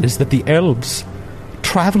implication is that the elves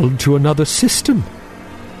traveled to another system.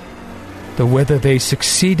 Though whether they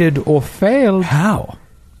succeeded or failed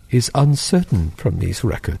is uncertain from these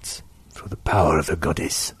records. Through the power of the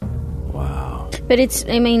goddess. But it's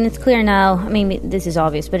clear now. I mean, this is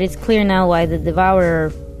obvious, but it's clear now why the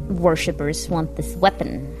Devourer worshippers want this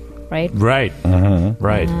weapon, right? Right.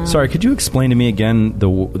 Right. Sorry, could you explain to me again the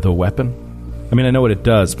weapon? I mean, I know what it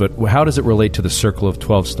does, but how does it relate to the Circle of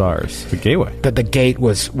 12 Stars? The gateway. That the gate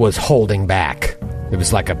was holding back. It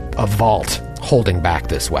was like a vault holding back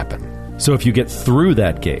this weapon. So if you get through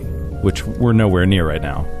that gate, which we're nowhere near right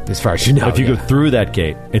now, As far as you know. if you go through that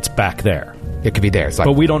gate, it's back there. it could be there. It's like,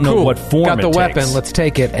 But we don't know cool, what form got the it weapon, takes. let's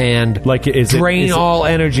take it and Like, is it- drain is it- all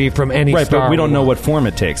energy from any Right, star. but we don't know want. what form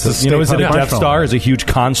it takes. It's a Is it a state Death punishment. Star? Is a huge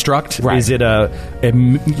construct? Right. Is it a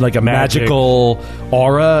Magic. magical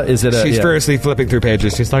aura? Is it a? She's yeah. furiously flipping through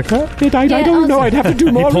pages. She's like, I Yeah, don't know. also- I'd have to do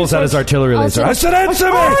He more. pulls out his artillery laser. Also- I said,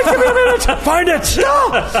 answer me! Give me a minute! Find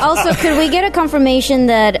it! Also, could we get a confirmation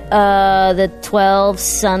that the 12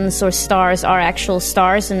 suns or stars are actual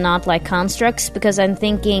stars and not like constructs? Because I'm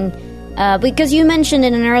thinking, because you mentioned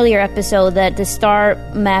in an earlier episode that the star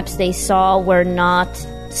maps they saw were not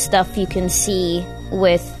stuff you can see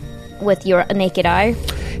with your naked eye.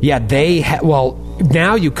 Yeah, well,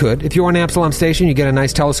 now you could. If you're on Absalom Station, you get a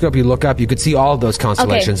nice telescope, you look up, you could see all of those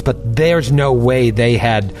constellations, but there's no way they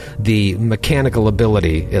had the mechanical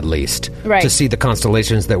ability, at least, Right. to see the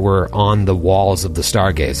constellations that were on the walls of the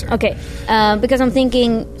Stargazer. Okay, because I'm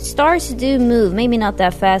thinking stars do move. Maybe not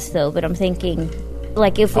that fast though, but I'm thinking,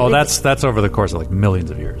 like if. Oh, if- that's over the course of like millions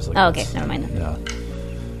of years. Like Oh, okay, that's- never mind.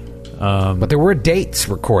 Yeah. But there were dates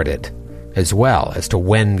recorded as well as to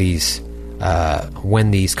when these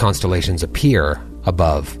constellations appear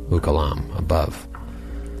above Ukalam, above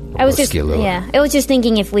I was just Loskialua. I was just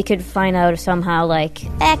thinking if we could find out somehow, like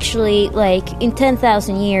actually, like in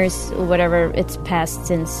 10,000 years or whatever it's passed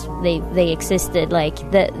since they existed, like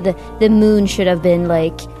the moon should have been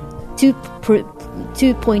like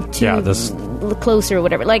 2.2 Yeah, this- closer or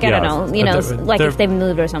whatever. Like I Yeah, don't know, you know, there- like there- if they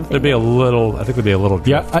moved or something. There'd be a little. I think there'd be a little.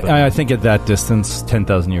 Yeah, Drift, but- I think at that distance,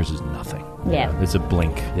 10,000 years is nothing. Yeah. It's a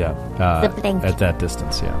blink. yeah. The blink. At that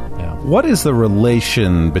distance, yeah. Yeah. What is the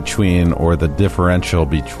relation between, or the differential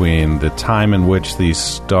between, the time in which these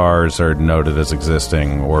stars are noted as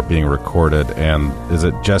existing or being recorded, and is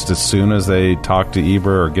it just as soon as they talk to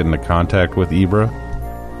Ibra or get into contact with Ibra?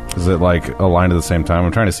 Is it like aligned at the same time?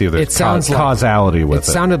 I'm trying to see if there's It sounds like- causality with It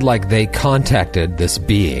sounded like they contacted this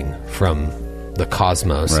being from the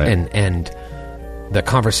cosmos, Right. and the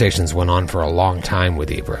conversations went on for a long time with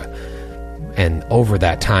Ibra. And over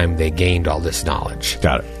that time, they gained all this knowledge.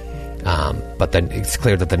 Got it. But then it's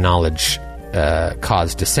clear that the knowledge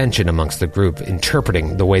caused dissension amongst the group.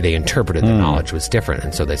 The way they interpreted the knowledge was different.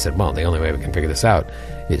 And so they said, well, the only way we can figure this out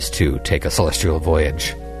is to take a celestial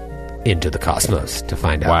voyage into the cosmos to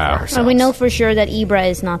find out for ourselves. And we know for sure that Ibra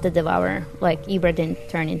is not the Devourer. Like, Ibra didn't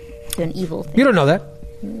turn into an evil thing. You don't know that.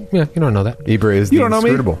 Yeah, you don't know that. Ibra is the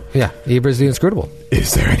inscrutable. Yeah, Ibra is the inscrutable.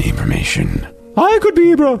 Is there any information? I could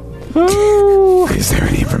be Ibra. Oh. Is there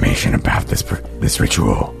any information about this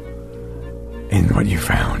ritual in what you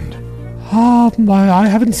found? I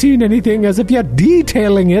haven't seen anything as of yet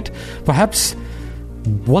detailing it. Perhaps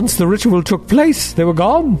once the ritual took place, they were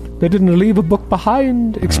gone. They didn't leave a book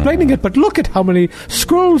behind explaining it. But look at how many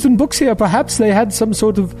scrolls and books here. Perhaps they had some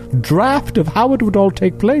sort of draft of how it would all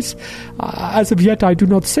take place. As of yet, I do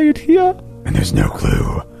not say it here. And there's no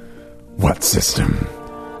clue what system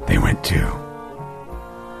they went to.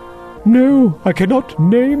 No, I cannot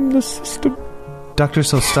name the system. Dr.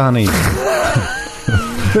 Solstani,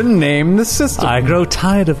 Name the system. I grow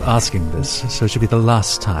tired of asking this, so it should be the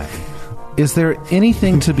last time. is there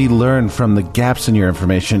anything to be learned from the gaps in your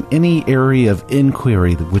information, any area of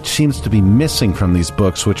inquiry which seems to be missing from these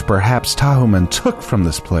books, which perhaps Tahuman took from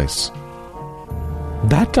this place?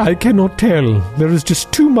 That I cannot tell. There is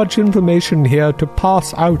just too much information here to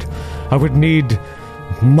pass out. I would need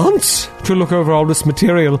months to look over all this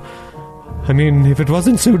material. I mean, if it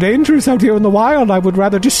wasn't so dangerous out here in the wild, I would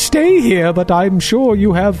rather just stay here, but I'm sure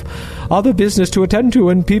you have other business to attend to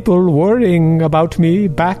and people worrying about me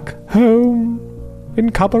back home in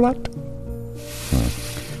Kabarat.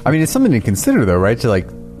 I mean, it's something to consider, though, right? To, like...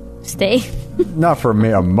 Stay. Not for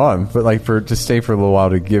a month, but, like, to stay for a little while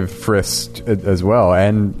to give Frisk as well,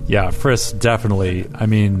 and... Yeah, Frisk definitely, I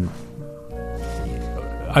mean,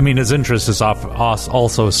 his interest is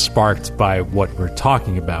also sparked by what we're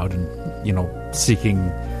talking about, and seeking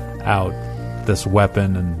out this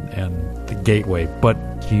weapon and the gateway, but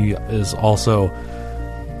he is also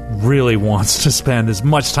really wants to spend as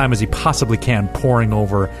much time as he possibly can poring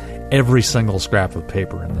over every single scrap of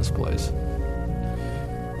paper in this place.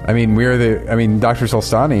 I mean, Dr.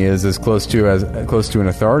 Solstani is as close to an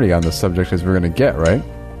authority on the subject as we're going to get, right?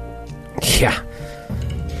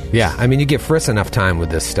 Yeah. I mean, you give Frisk enough time with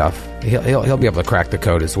this stuff, he'll be able to crack the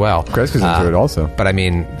code as well. Kreska's into it also. But I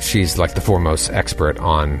mean, she's like the foremost expert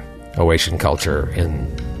on Oasian culture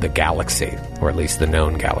in the galaxy, or at least the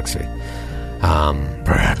known galaxy.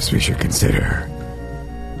 Perhaps we should consider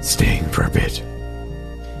staying for a bit.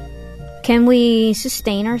 Can we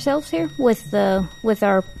sustain ourselves here with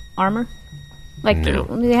our armor? Like, No.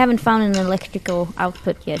 We haven't found an electrical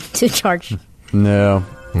output yet to charge. No.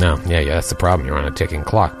 Yeah, that's the problem. You're on a ticking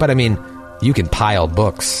clock. But I mean, you can pile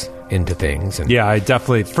books into things. And Yeah, I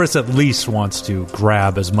definitely... Frisk at least wants to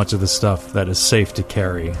grab as much of the stuff that is safe to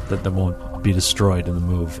carry, that won't be destroyed in the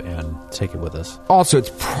move, and take it with us. Also, it's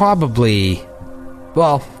probably...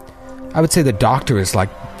 Well, I would say the doctor is like...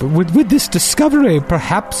 With this discovery,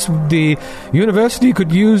 perhaps the university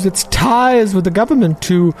could use its ties with the government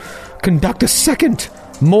to conduct a second,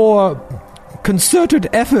 more concerted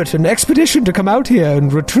effort, an expedition to come out here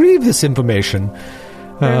and retrieve this information.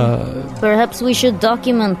 Perhaps we should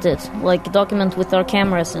document it, like document with our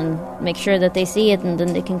cameras and make sure that they see it, and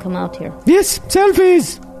then they can come out here. Yes,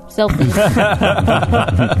 selfies! Selfies.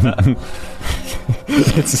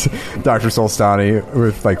 It's Dr. Solstani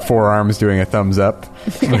with, like, 4 arms doing a thumbs up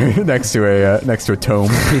next to a tome.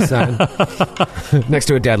 peace sign. Next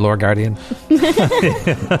to a dead lore guardian.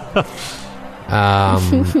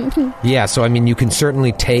 Yeah, so I mean, you can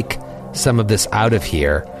certainly take some of this out of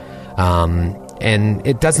here. And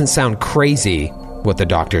it doesn't sound crazy what the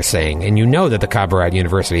doctor's saying. And you know that the Kabarat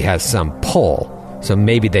University has some pull. So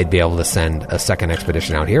maybe they'd be able to send a second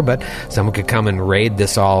expedition out here, but someone could come and raid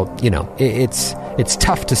this all. It's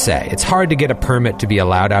tough to say. It's hard to get a permit to be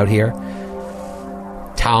allowed out here.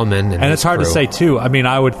 Talman and it's hard to say, too. I mean,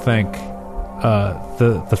 I would think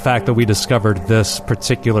the fact that we discovered this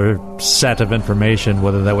particular set of information,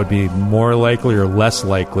 whether that would be more likely or less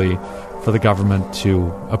likely for the government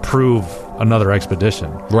to approve another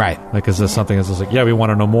expedition. Right. Because there's something that's just like, yeah, we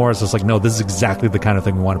want to know more. It's just like, no, this is exactly the kind of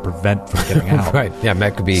thing we want to prevent from getting out. Right. Yeah,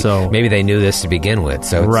 that could be. So, maybe they knew this to begin with.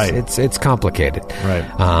 So it's complicated. Right.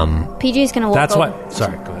 PG's going to walk That's over. what...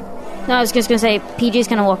 Sorry, go ahead. No, I was just going to say, PG's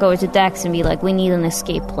going to walk over to Dax and be like, we need an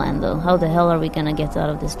escape plan, though. How the hell are we going to get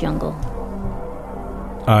out of this jungle?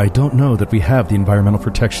 I don't know that we have the environmental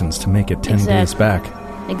protections to make it 10 days back.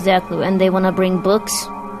 Exactly. And they want to bring books?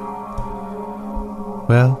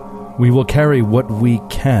 Well, we will carry what we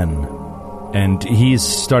can. And he's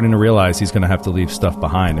starting to realize he's going to have to leave stuff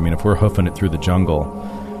behind. I mean, if we're hoofing it through the jungle,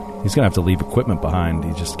 he's going to have to leave equipment behind.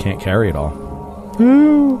 He just can't carry it all.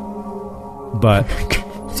 But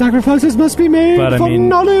Sacrifices must be made But, I for mean-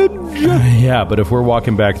 knowledge. Yeah, but if we're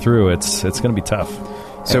walking back through, it's going to be tough.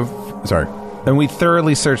 So, sorry. And we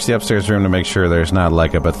thoroughly searched the upstairs room to make sure there's not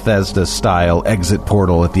like a Bethesda-style exit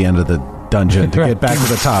portal at the end of the dungeon to get back to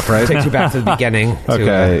the top, right? Takes you back to the beginning.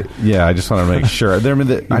 Okay, yeah, I just want to make sure. I mean,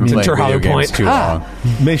 Playing Tur- video Hollow games Point. too long.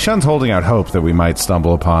 Mei Shun's holding out hope that we might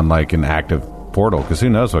stumble upon like an active portal, because who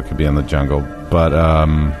knows what could be in the jungle. But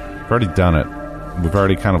we've already done it. We've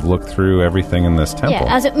already kind of looked through everything in this temple.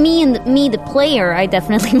 Yeah, as me, the player, I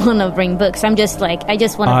definitely want to bring books. I'm just like, I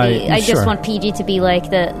just want to be, I sure. just want PG to be like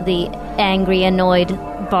the angry, annoyed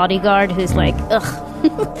bodyguard who's like, ugh.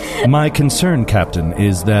 My concern, Captain,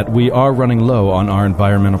 is that we are running low on our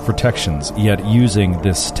environmental protections, yet using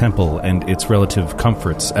this temple and its relative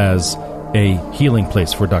comforts as a healing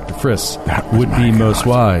place for Dr. Friss That was would my be most God.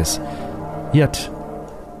 wise. Yet,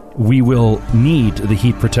 we will need the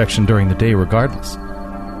heat protection during the day regardless.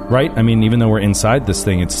 Right? I mean, even though we're inside this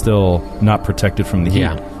thing, it's still not protected from the heat.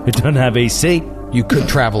 Yeah. It doesn't have AC. You could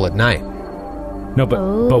travel at night. No,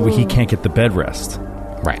 but he can't get the bed rest.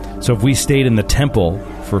 Right. So if we stayed in the temple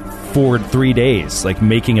for 3 days, like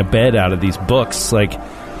making a bed out of these books, like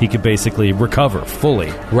he could basically recover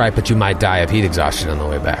fully. Right, but you might die of heat exhaustion on the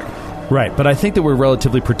way back. Right, but I think that we're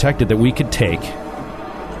relatively protected, that we could take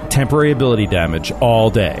temporary ability damage all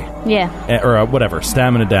day. Yeah. Or whatever,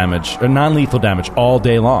 stamina damage, or non-lethal damage all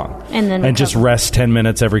day long. And then just recover. rest 10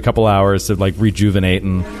 minutes every couple hours to like rejuvenate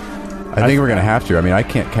and... I think we're going to have to. I mean, I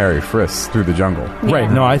can't carry Friss through the jungle.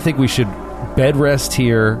 Right, no, I think we should bed rest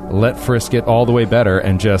here, let Frisk get all the way better,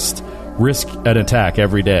 and just risk an attack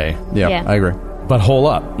every day. Yeah, Yeah. I agree. But hole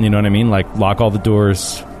up, you know what I mean? Like, lock all the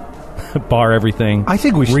doors, bar everything. I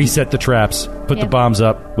think we should- reset the traps, put the Yep. bombs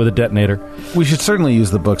up with a detonator. We should certainly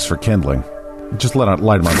use the books for kindling. Just light them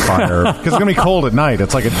on fire. Because it's going to be cold at night.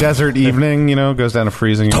 It's like a desert evening, goes down to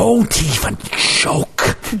freezing. Don't even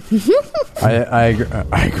joke. I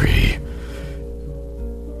agree.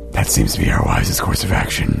 That seems to be our wisest course of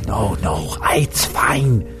action. No, it's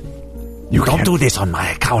fine. You Don't can't do this on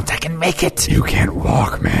my account. I can make it. You can't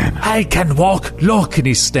walk, man. I can walk. Look. And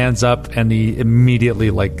he stands up and he immediately,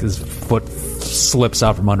 like, his foot slips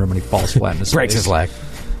out from under him and he falls flat in his Breaks face. his leg.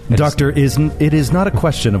 Doctor, it is not a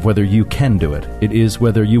question of whether you can do it. It is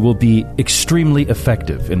whether you will be extremely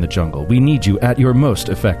effective in the jungle. We need you at your most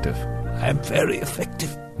effective. I'm very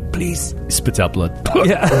effective. Please. He spits out blood.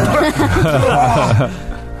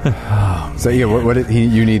 So yeah,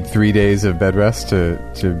 you need 3 days of bed rest to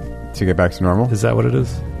get back to normal. Is that what it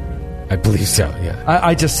is? I believe so, yeah.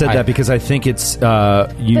 I just said that because I think it's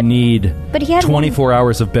you need but he had 24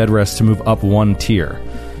 hours of bed rest to move up one tier.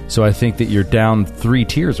 So I think that you're down 3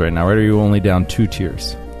 tiers right now, right? Or are you only down 2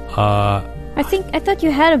 tiers? I thought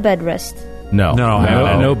you had a bed rest. No, No,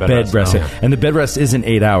 no bed bed rest, rest. no. And the bed rest isn't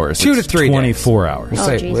 8 hours. 2 to It's 3 days. 24 hours. We'll Oh,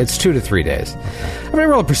 say Jesus. it's 2 to 3 days. I'm going to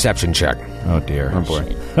roll a perception check. Oh dear. Oh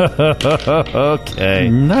boy. Okay.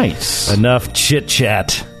 Nice. Enough chit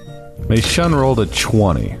chat. Mei Shun rolled a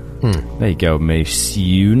 20. There you go,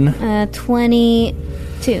 Maysoon.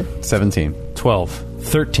 22. 17. 12.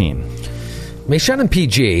 13. Meishan and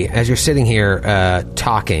PG, as you're sitting here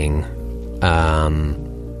talking,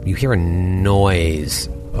 you hear a noise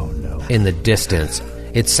in the distance.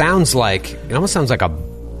 It almost sounds like a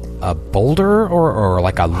boulder or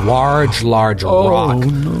like a large rock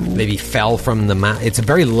maybe fell from the mountain. It's a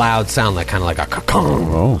very loud sound, like kind of like a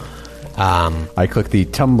caw. I click the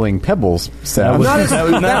tumbling pebbles sound.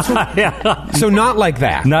 So not like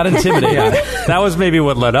that. Not intimidating. That was maybe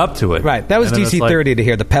what led up to it. Right. That was And then it's DC 30 to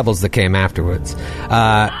hear the pebbles that came afterwards.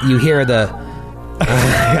 You hear the...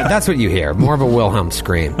 that's what you hear. More of a Wilhelm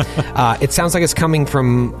scream. It sounds like it's coming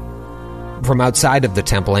from outside of the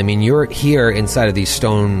temple. I mean, you're here inside of these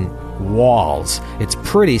stone walls. It's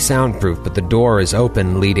pretty soundproof, but the door is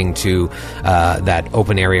open leading to that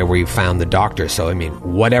open area where you found the doctor. So, I mean,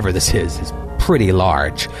 whatever this is pretty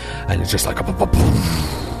large. And it's just like...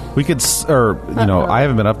 We could, I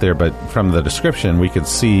haven't been up there, but from the description, we could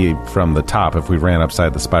see from the top if we ran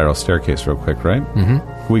upside the spiral staircase real quick, right?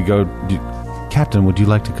 Mm-hmm. We go, Captain, would you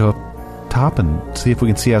like to go up top and see if we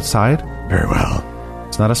can see outside? Very well.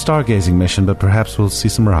 It's not a stargazing mission, but perhaps we'll see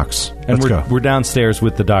some rocks. And Let's go. we're downstairs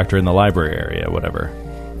with the doctor in the library area, whatever.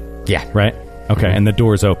 Yeah. Right? Okay, and the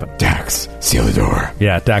door's open. Dax, seal the door.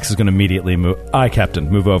 Yeah, Dax is going to immediately move. Captain,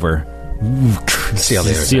 move over. Seal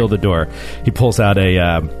the door. He pulls out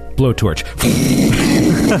a blowtorch.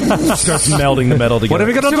 Starts melting the metal together. What are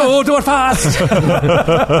we going to do? Do it fast!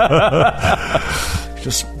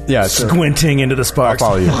 Just Yeah, squinting into the I'll sparks.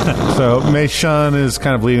 follow you. So Mei Shun is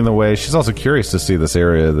kind of leading the way. She's also curious to see this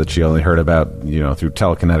area that she only heard about, through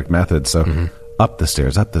telekinetic methods. So up the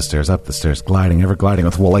stairs, up the stairs, up the stairs, gliding, ever gliding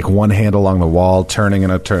with like one hand along the wall, turning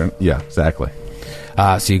in a turn. Yeah, exactly.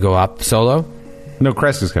 So you go up solo? No,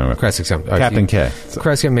 Kreska's coming. Kreska's coming. Captain K.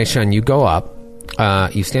 Kreska, Meishan, you go up.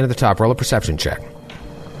 You stand at the top. Roll a perception check.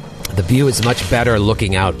 The view is much better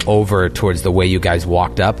looking out over towards the way you guys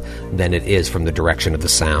walked up than it is from the direction of the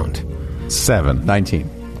sound. 7. 19.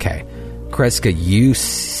 Okay. Kreska, you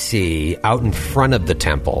see out in front of the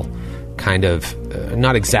temple, kind of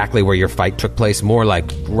not exactly where your fight took place, more like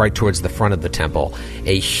right towards the front of the temple,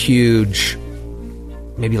 a huge,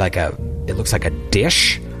 maybe like it looks like a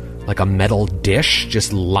dish, like a metal dish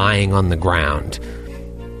just lying on the ground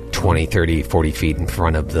 20, 30, 40 feet in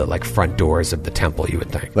front of the front doors of the temple, you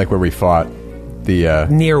would think. Like where we fought the...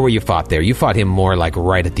 Near where you fought there. You fought him more like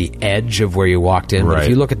right at the edge of where you walked in. But if Right.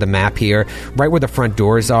 you look at the map here, right where the front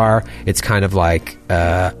doors are, it's kind of like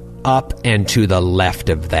up and to the left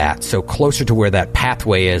of that. So closer to where that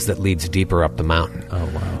pathway is that leads deeper up the mountain. Oh,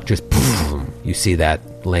 wow. Just boom, you see that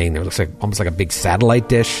laying there. It looks like almost like a big satellite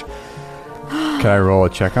dish. Can I roll a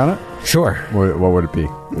check on it? Sure. What would it be?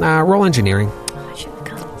 Roll engineering.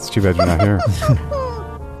 It's too bad you're not here.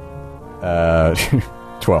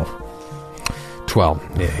 12.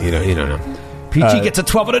 12. Yeah, you don't know. PG gets a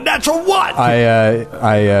 12 and a natural 1!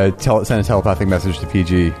 I sent a telepathic message to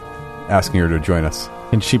PG asking her to join us.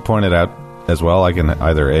 And she pointed out as well, I can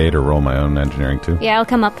either aid or roll my own engineering too. Yeah, I'll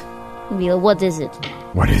come up. What is it?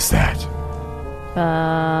 What is that?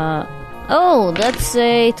 Oh, that's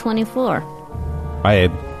a 24. I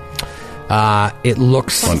aid. It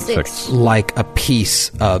looks 26. like a piece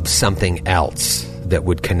of something else that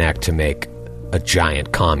would connect to make a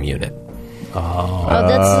giant comm unit.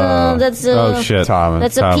 That's Oh, shit.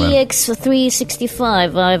 That's a Tom.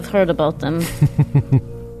 PX365. I've heard about them.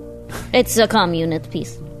 It's a comm unit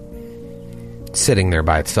piece. Sitting there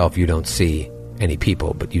by itself, you don't see any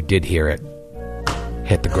people, but you did hear it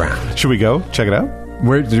hit the ground. Should we go check it out?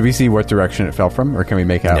 Where did we see what direction it fell from, or can we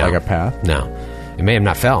make out No. like a path? No. It may have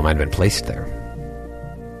not fell. It might have been placed there.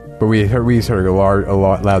 But we heard a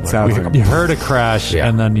loud sound. You heard a crash, Yeah.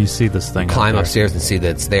 and then you see this thing. Climb up there. upstairs and see that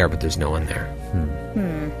it's there, but there's no one there.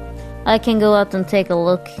 I can go out and take a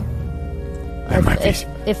look. That might be.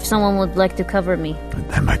 If someone would like to cover me.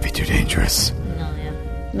 That might be too dangerous. No, yeah.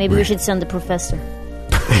 Maybe we should send the professor.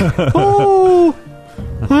 Oh!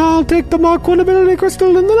 I'll take the Mark 1 ability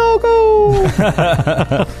crystal and then I'll go!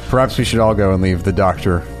 Perhaps we should all go and leave the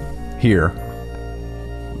doctor here.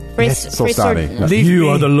 Solstani. No. Leave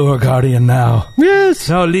me. the lure guardian now. Yes!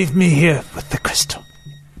 No, leave me here with the crystal.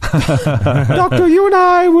 Doctor, you and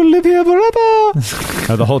I will live here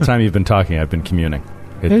forever! The whole time you've been talking, I've been communing.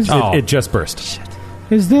 It just burst.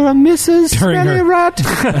 Is there a Mrs. During her- Smelly Rat?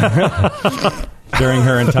 During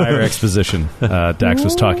her entire exposition, Dax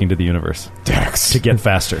was talking to the universe Dax, to get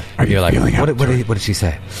faster. You're like, feeling what up did she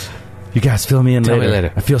say? You guys fill me in Tell later. me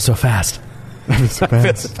later. I feel so fast.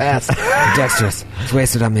 Fast. Dexterous. It's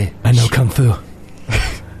wasted on me. I know Kung Fu.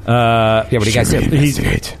 Yeah, what do you guys do?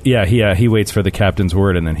 investigate? He waits for the captain's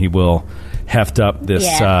word, and then he will heft up this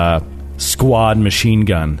Yeah. squad machine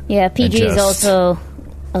gun. Yeah, PG and is just- also.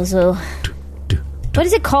 What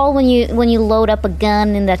is it called when you load up a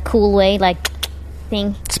gun in that cool way, like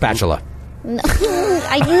thing? Spatula. No,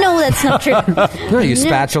 I know that's not true. No, you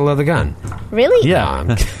spatula the gun. Really? Yeah. You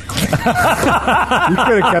could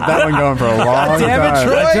have kept that one going for a long time.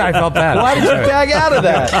 I felt bad. Why did you back out of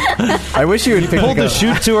that? I wish you had picked Pulled the the gun.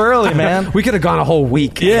 shoot too early, man. We could have gone a whole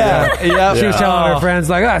week. Yeah. She was telling her friends,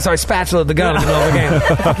 like, oh, sorry, spatula the gun in the middle of the game. What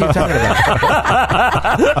the fuck are you talking about?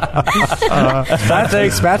 I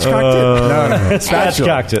think spatchcocked it? No.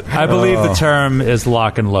 Spatchcocked it. I believe the term is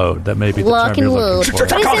lock and load. That may be the Lock term and you're load. looking for.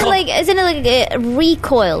 Isn't it like a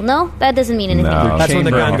recoil? No, that doesn't mean anything. No. That's when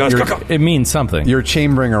the gun goes. It means something. You're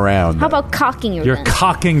chambering around. How about cocking your You're gun?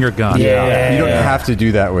 cocking your gun. You don't have to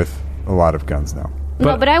do that with a lot of guns now.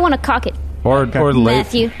 No, but I want to cock it. Or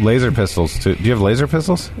Matthew. laser pistols too. Do you have laser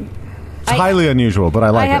pistols? It's I- highly unusual, but I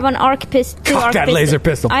like I have it. an arc pistol. Cock that laser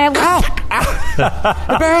pistol. I have.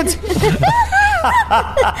 It burns.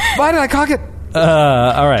 Why did I cock it?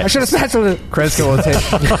 All right. I should have spatula it. Kreska will take.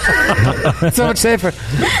 It's so much safer.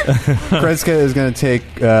 Kreska is going to take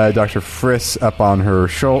Dr. Friss up on her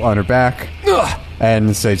on her back,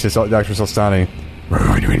 and say to Dr. Solstani, We're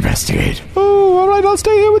going to investigate. Oh, all right, I'll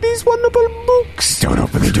stay here with these wonderful books. Don't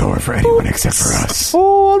open the door for anyone except for us. Oh,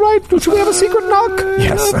 all right. Should we have a secret knock?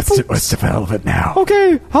 Yes, let's develop it now.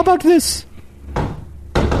 Okay, how about this?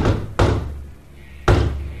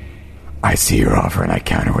 I see your offer and I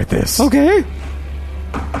counter with this. Okay.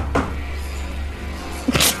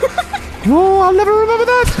 Oh, I'll never remember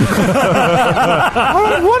that. All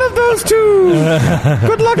right, one of those two.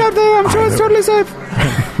 Good luck out there. I'm sure it's totally safe.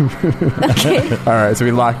 All right, so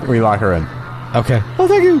we lock her in. Okay. Oh,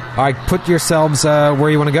 thank you. All right, put yourselves where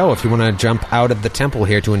you want to go. If you want to jump out of the temple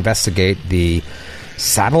here to investigate the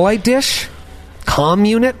satellite dish, comm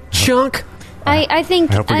unit chunk. I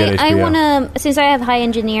think I hope we get I HBO. want to, since I have high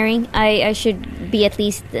engineering, I should be at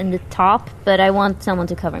least in the top, but I want someone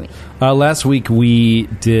to cover me. Last week we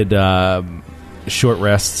did short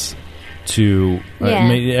rests to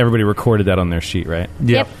everybody recorded that on their sheet, right?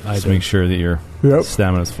 Yep. Just make sure that your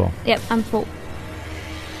stamina's full. Yep, I'm full.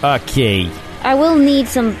 Okay. I will need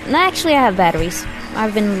some. Actually, I have batteries.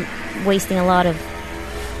 I've been wasting a lot of.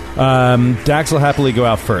 Dax will happily go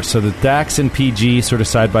out first. So the Dax and PG sort of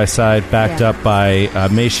side by side, backed up by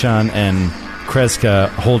Meishan and Kreska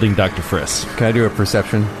holding Dr. Friss. Can I do a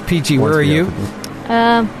perception? PG, where are you? You're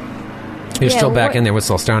Yeah, still back where- in there with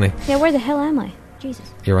Solstani. Yeah, where the hell am I? Jesus.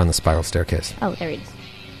 You're on the spiral staircase. Oh, there it is.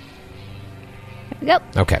 Here we go.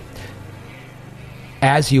 Okay.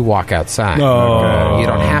 As you walk outside, you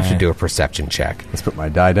don't have to do a perception check. Let's put my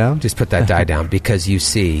die down. Just put that die down because you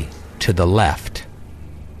see to the left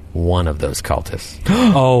one of those cultists.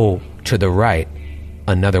 To the right,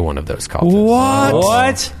 another one of those cultists.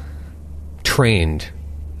 What? Trained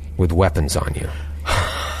with weapons on you.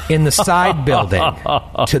 In the side building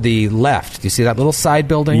to the left, do you see that little side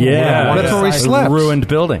building? Yeah. That's where we slept. Ruined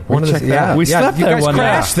building. One of the, yeah, We slept you there guys one night.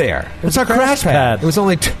 crashed there. It's our crash pad. It was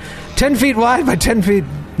only 10 feet wide by 10 feet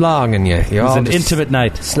long, and you It was all an just intimate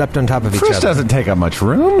night. slept on top of each Chris other. doesn't take up much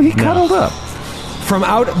room. He cuddled up. From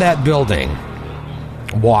out of that building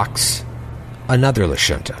walks another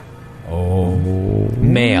Lashunta.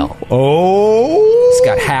 Male. He's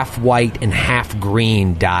got half white and half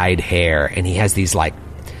green dyed hair, and he has these like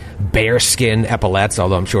bearskin epaulets,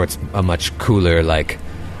 although I'm sure it's a much cooler like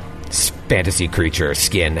fantasy creature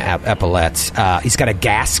skin epaulets. He's got a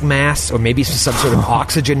gas mask, or maybe some sort of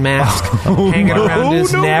oxygen mask hanging around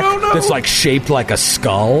his neck that's like shaped like a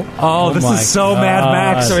skull. Oh, this is so Mad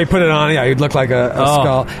Max. So he put it on. Yeah, he'd look like a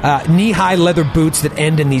skull. Knee-high leather boots that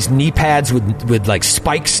end in these knee pads with like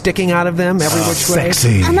spikes sticking out of them every which way.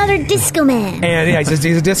 Sexy. Another disco man. And yeah, he's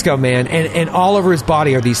a disco man, and all over his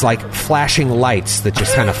body are these like flashing lights that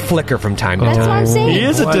just kind of flicker from time to That's what I'm time. saying. He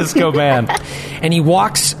is a disco man. And he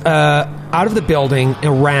walks out of the building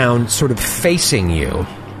around, sort of facing you,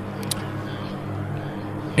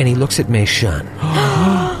 and he looks at Mei Shun.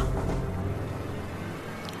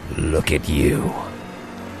 Look at you.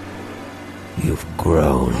 You've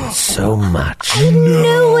grown so much. I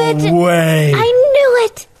knew it. Way. I knew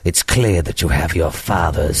it. It's clear that you have your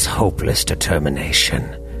father's hopeless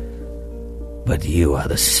determination. But you are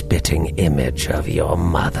the spitting image of your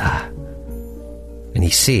mother. And he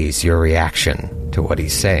sees your reaction to what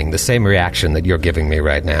he's saying, the same reaction that you're giving me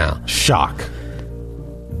right now. Shock.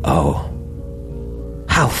 Oh,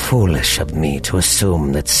 how foolish of me to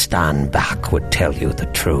assume that Stan Bak would tell you the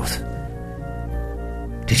truth.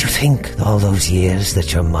 Did you think all those years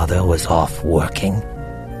that your mother was off working?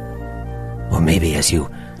 Or maybe as you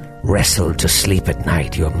wrestled to sleep at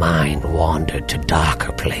night, your mind wandered to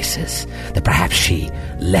darker places, that perhaps she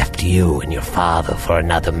left you and your father for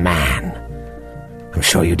another man. I'm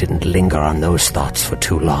sure you didn't linger on those thoughts for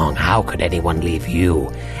too long. How could anyone leave you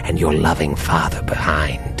and your loving father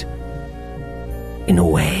behind? In a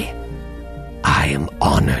way, I am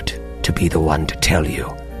honored to be the one to tell you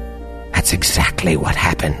that's exactly what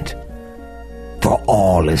happened. For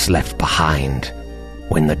all is left behind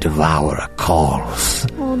when the Devourer calls.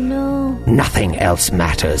 Oh no. Nothing else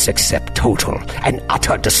matters except total and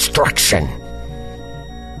utter destruction.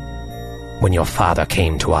 When your father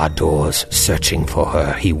came to our doors searching for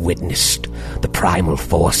her, he witnessed the primal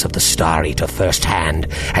force of the Star Eater firsthand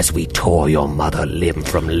as we tore your mother limb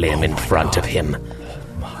from limb in front of him.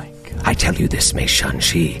 I tell you this, Mei Shun,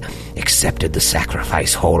 she accepted the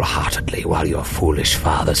sacrifice wholeheartedly while your foolish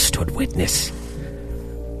father stood witness.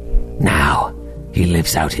 Now, he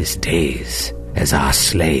lives out his days as our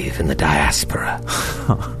slave in the diaspora.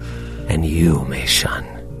 And you, Mei Shun,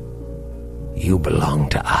 you belong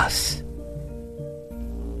to us.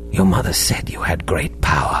 Your mother said you had great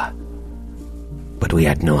power, but we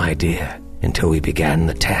had no idea until we began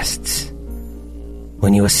the tests.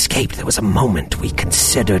 When you escaped, there was a moment we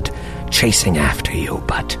considered chasing after you,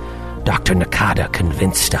 but Dr. Nakada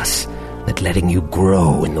convinced us that letting you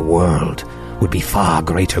grow in the world would be far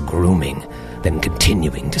greater grooming than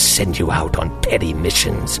continuing to send you out on petty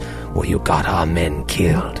missions where you got our men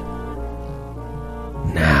killed.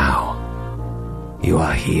 Now, you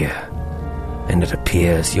are here, and it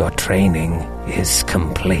appears your training is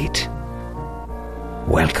complete.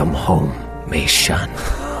 Welcome home, Mei Shun.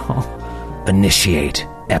 Initiate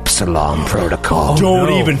Epsilon Protocol.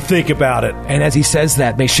 Don't even think about it. And as he says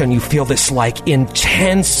that, Mei Shun, you feel this like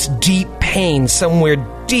intense, deep pain somewhere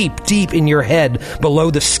deep in your head below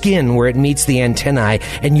the skin where it meets the antennae,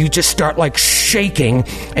 and you just start like shaking,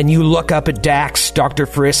 and you look up at Dax, Dr.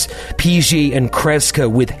 Friss, PG, and Kreska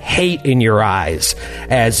with hate in your eyes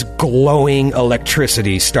as glowing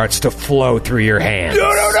electricity starts to flow through your hands.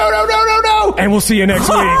 No. And we'll see you next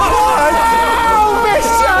week.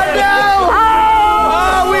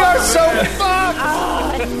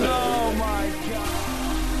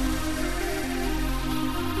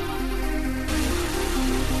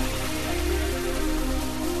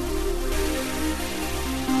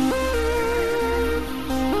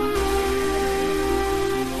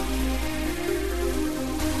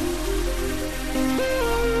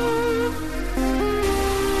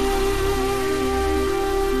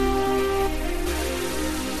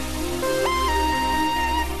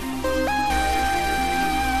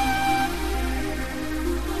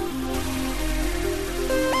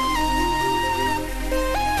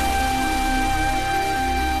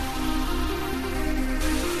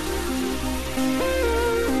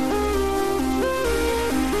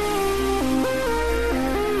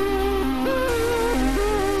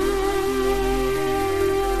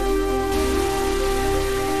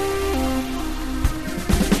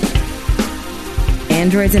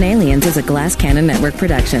 Androids and Aliens is a Glass Cannon Network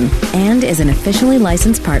production and is an officially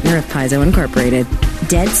licensed partner of Paizo Incorporated.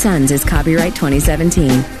 Dead Suns is copyright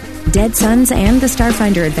 2017. Dead Suns and the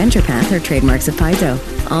Starfinder Adventure Path are trademarks of Paizo.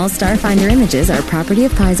 All Starfinder images are property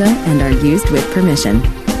of Paizo and are used with permission.